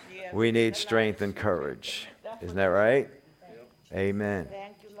 we need strength and courage. Isn't that right? Amen.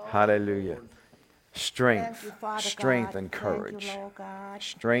 Hallelujah. Strength, strength and courage.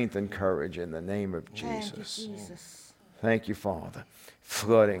 Strength and courage in the name of Jesus. Thank you, Father.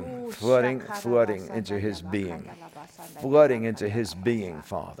 Flooding into his being. Flooding into his being,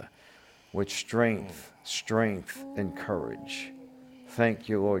 Father, with strength and courage. Thank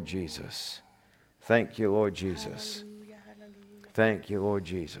you, Lord Jesus. Thank you, Lord Jesus. Thank you, Lord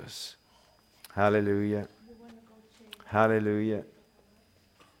Jesus. Hallelujah. Hallelujah.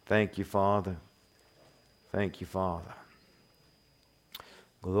 Thank you, Father. Thank you, Father.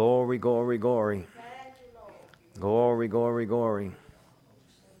 Glory, glory, glory. Glory, glory, glory.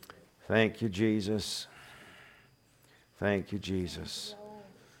 Thank you, Jesus. Thank you, Jesus.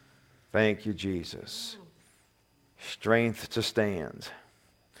 Thank you, Jesus. Strength to stand.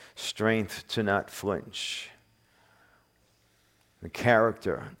 Strength to not flinch. The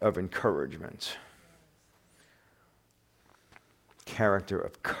character of encouragement. Character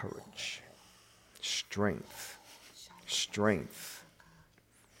of courage. Strength. Strength.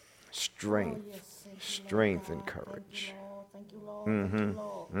 Strength. Strength and courage.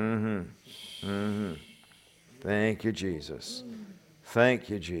 Thank you, Jesus. Thank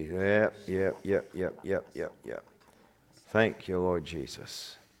you, Jesus. Yep. Thank you, Lord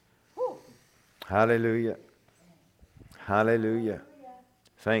Jesus. Hallelujah. Hallelujah.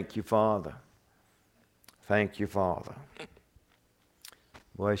 Thank you, Father. Thank you, Father.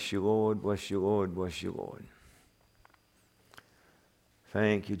 Bless you, Lord. Bless you, Lord. Bless you, Lord.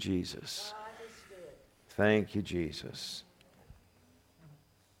 Thank you, Jesus. Thank you, Jesus.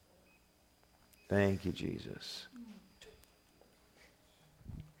 Thank you, Jesus.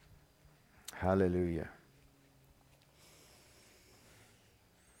 Hallelujah.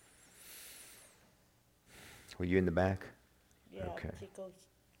 Were you in the back? Yeah, Okay. tickles.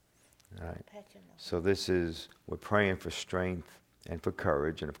 All right. So we're praying for strength and for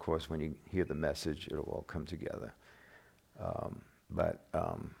courage. And of course, when you hear the message, it'll all come together.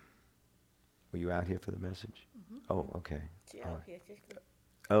 Were you out here for the message? Mm-hmm. Oh, okay. All right.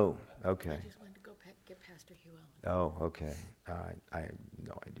 Oh, okay. I just wanted to go get Pastor Hugh Allen. Oh, okay. All right. I have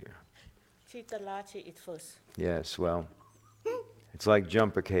no idea. She's the last, she is first. Yes, well, it's like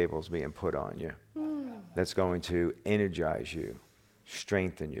jumper cables being put on you. That's going to energize you,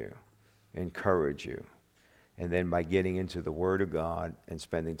 strengthen you, encourage you. And then by getting into the Word of God and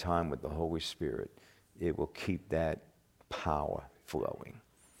spending time with the Holy Spirit, it will keep that power flowing.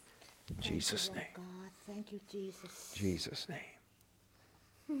 In Jesus' name. God. Thank you, Jesus. Jesus'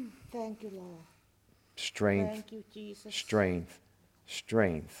 name. Thank you, Lord. Strength, Thank you, Jesus. strength,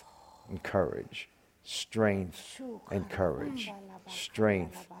 and courage. Strength and courage.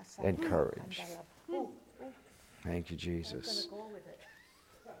 Strength and courage. Thank you, Jesus.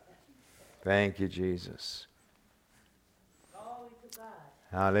 Thank you, Jesus.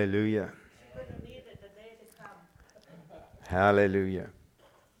 Hallelujah. Hallelujah.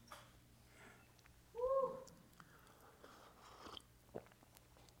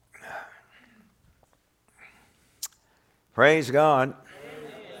 Praise God.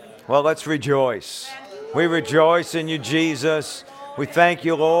 Well, let's rejoice. We rejoice in you, Jesus. We thank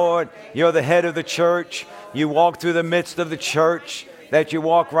you, Lord. You're the head of the church. You walk through the midst of the church, that you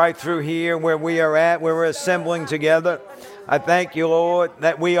walk right through here where we are at, where we're assembling together. I thank you, Lord,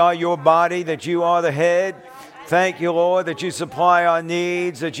 that we are your body, that you are the head. Thank you, Lord, that you supply our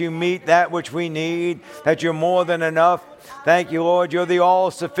needs, that you meet that which we need, that you're more than enough. Thank you, Lord, you're the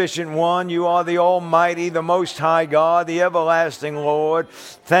all-sufficient one. You are the Almighty, the Most High God, the everlasting Lord.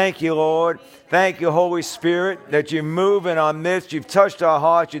 Thank you, Lord. Thank you, Holy Spirit, that you move in our midst. You've touched our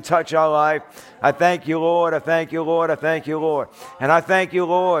hearts. You touch our life. I thank you, Lord. I thank you, Lord. I thank you, Lord. And I thank you,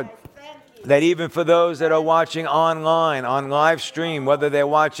 Lord, that even for those that are watching online, on live stream, whether they're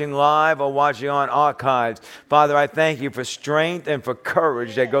watching live or watching on archives, Father, I thank you for strength and for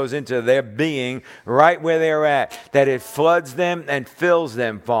courage that goes into their being right where they're at, that it floods them and fills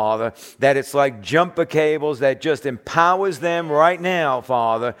them, Father, that it's like jumper cables that just empowers them right now,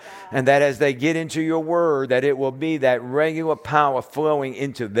 Father, and that as they get into your word, that it will be that regular power flowing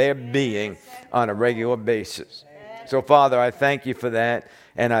into their being on a regular basis. So, Father, I thank you for that.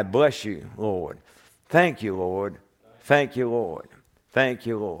 And I bless you, Lord. Thank you, Lord. Thank you, Lord. Thank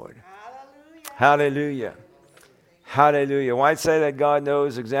you, Lord. Hallelujah. Hallelujah. Well, I'd say that God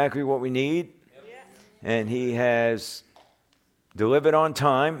knows exactly what we need. And he has delivered on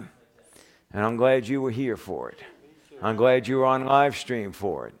time. And I'm glad you were here for it. I'm glad you were on live stream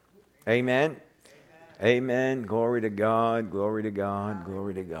for it. Amen. Amen. Glory to God. Glory to God.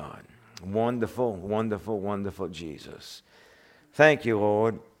 Glory to God. Wonderful, wonderful, wonderful Jesus. Thank you,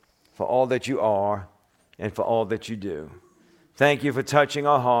 Lord, for all that you are and for all that you do. Thank you for touching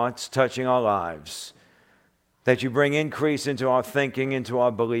our hearts, touching our lives, that you bring increase into our thinking, into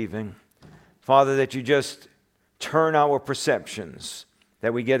our believing. Father, that you just turn our perceptions,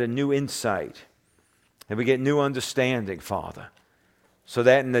 that we get a new insight, that we get new understanding, Father, so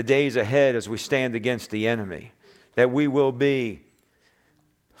that in the days ahead as we stand against the enemy, that we will be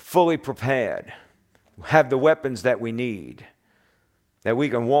fully prepared, have the weapons that we need, that we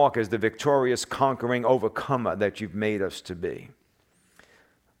can walk as the victorious, conquering overcomer that you've made us to be.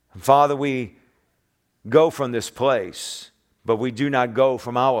 Father, we go from this place, but we do not go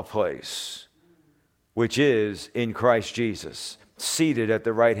from our place, which is in Christ Jesus, seated at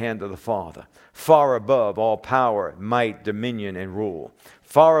the right hand of the Father, far above all power, might, dominion, and rule,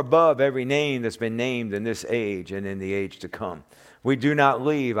 far above every name that's been named in this age and in the age to come. We do not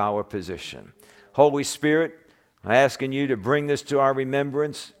leave our position. Holy Spirit, I'm asking you to bring this to our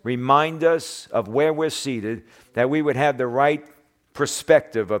remembrance. Remind us of where we're seated, that we would have the right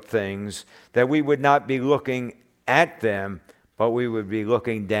perspective of things, that we would not be looking at them, but we would be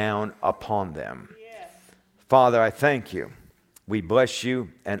looking down upon them. Yes. Father, I thank you. We bless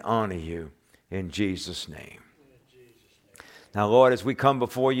you and honor you in Jesus' name. Now, Lord, as we come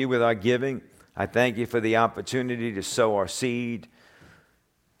before you with our giving, I thank you for the opportunity to sow our seed,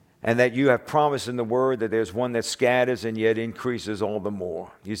 and that you have promised in the word that there's one that scatters and yet increases all the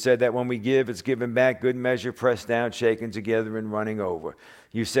more. You said that when we give, it's given back, good measure, pressed down, shaken together, and running over.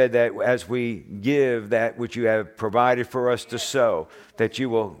 You said that as we give that which you have provided for us to sow, that you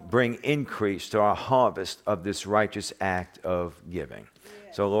will bring increase to our harvest of this righteous act of giving.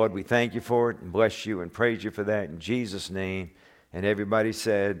 So, Lord, we thank you for it and bless you and praise you for that in Jesus' name. And everybody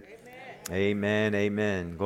said, amen, amen. Amen.